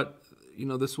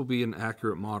this will be an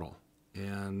accurate model,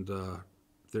 and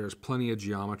there's plenty of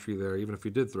geometry there. Even if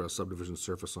you did throw a subdivision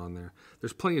surface on there,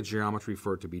 there's plenty of geometry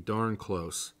for it to be darn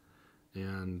close,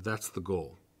 and that's the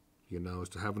goal. Is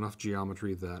to have enough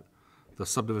geometry that the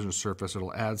subdivision surface,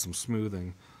 it'll add some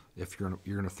smoothing if you're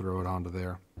going to throw it onto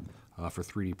there for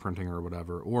 3D printing or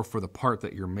whatever, or for the part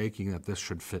that you're making that this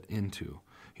should fit into.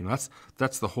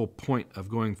 That's the whole point of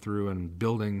going through and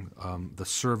building the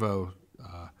servo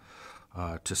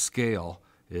to scale,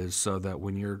 is so that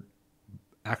when you're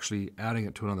actually adding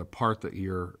it to another part that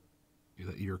you're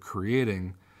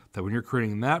creating, that when you're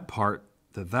creating that part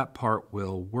part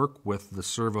will work with the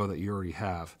servo that you already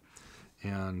have.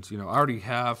 And I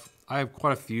have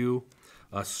quite a few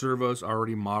servos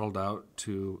already modeled out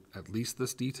to at least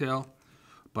this detail,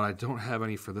 but I don't have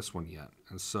any for this one yet.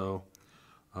 And so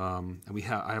I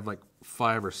have like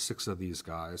 5 or 6 of these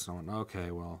guys. So I went,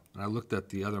 okay, well, and I looked at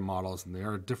the other models, and they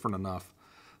are different enough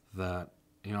that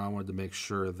I wanted to make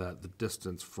sure that the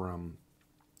distance from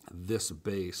this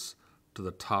base to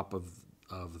the top of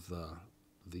the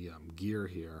gear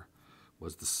here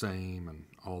was the same and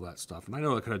all that stuff. And I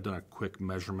know I could have done a quick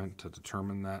measurement to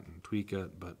determine that and tweak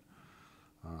it, but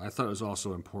I thought it was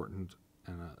also important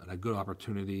and a good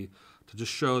opportunity to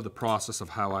just show the process of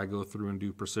how I go through and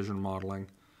do precision modeling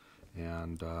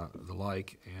and the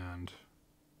like. And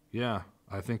yeah,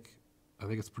 I think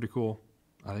it's pretty cool.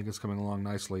 I think it's coming along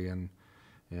nicely, and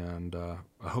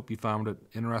I hope you found it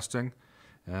interesting.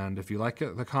 And if you like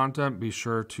the content, be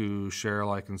sure to share,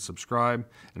 like, and subscribe,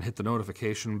 and hit the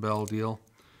notification bell deal.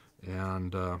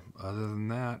 And other than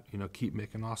that, keep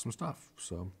making awesome stuff.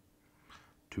 So,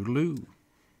 toodaloo.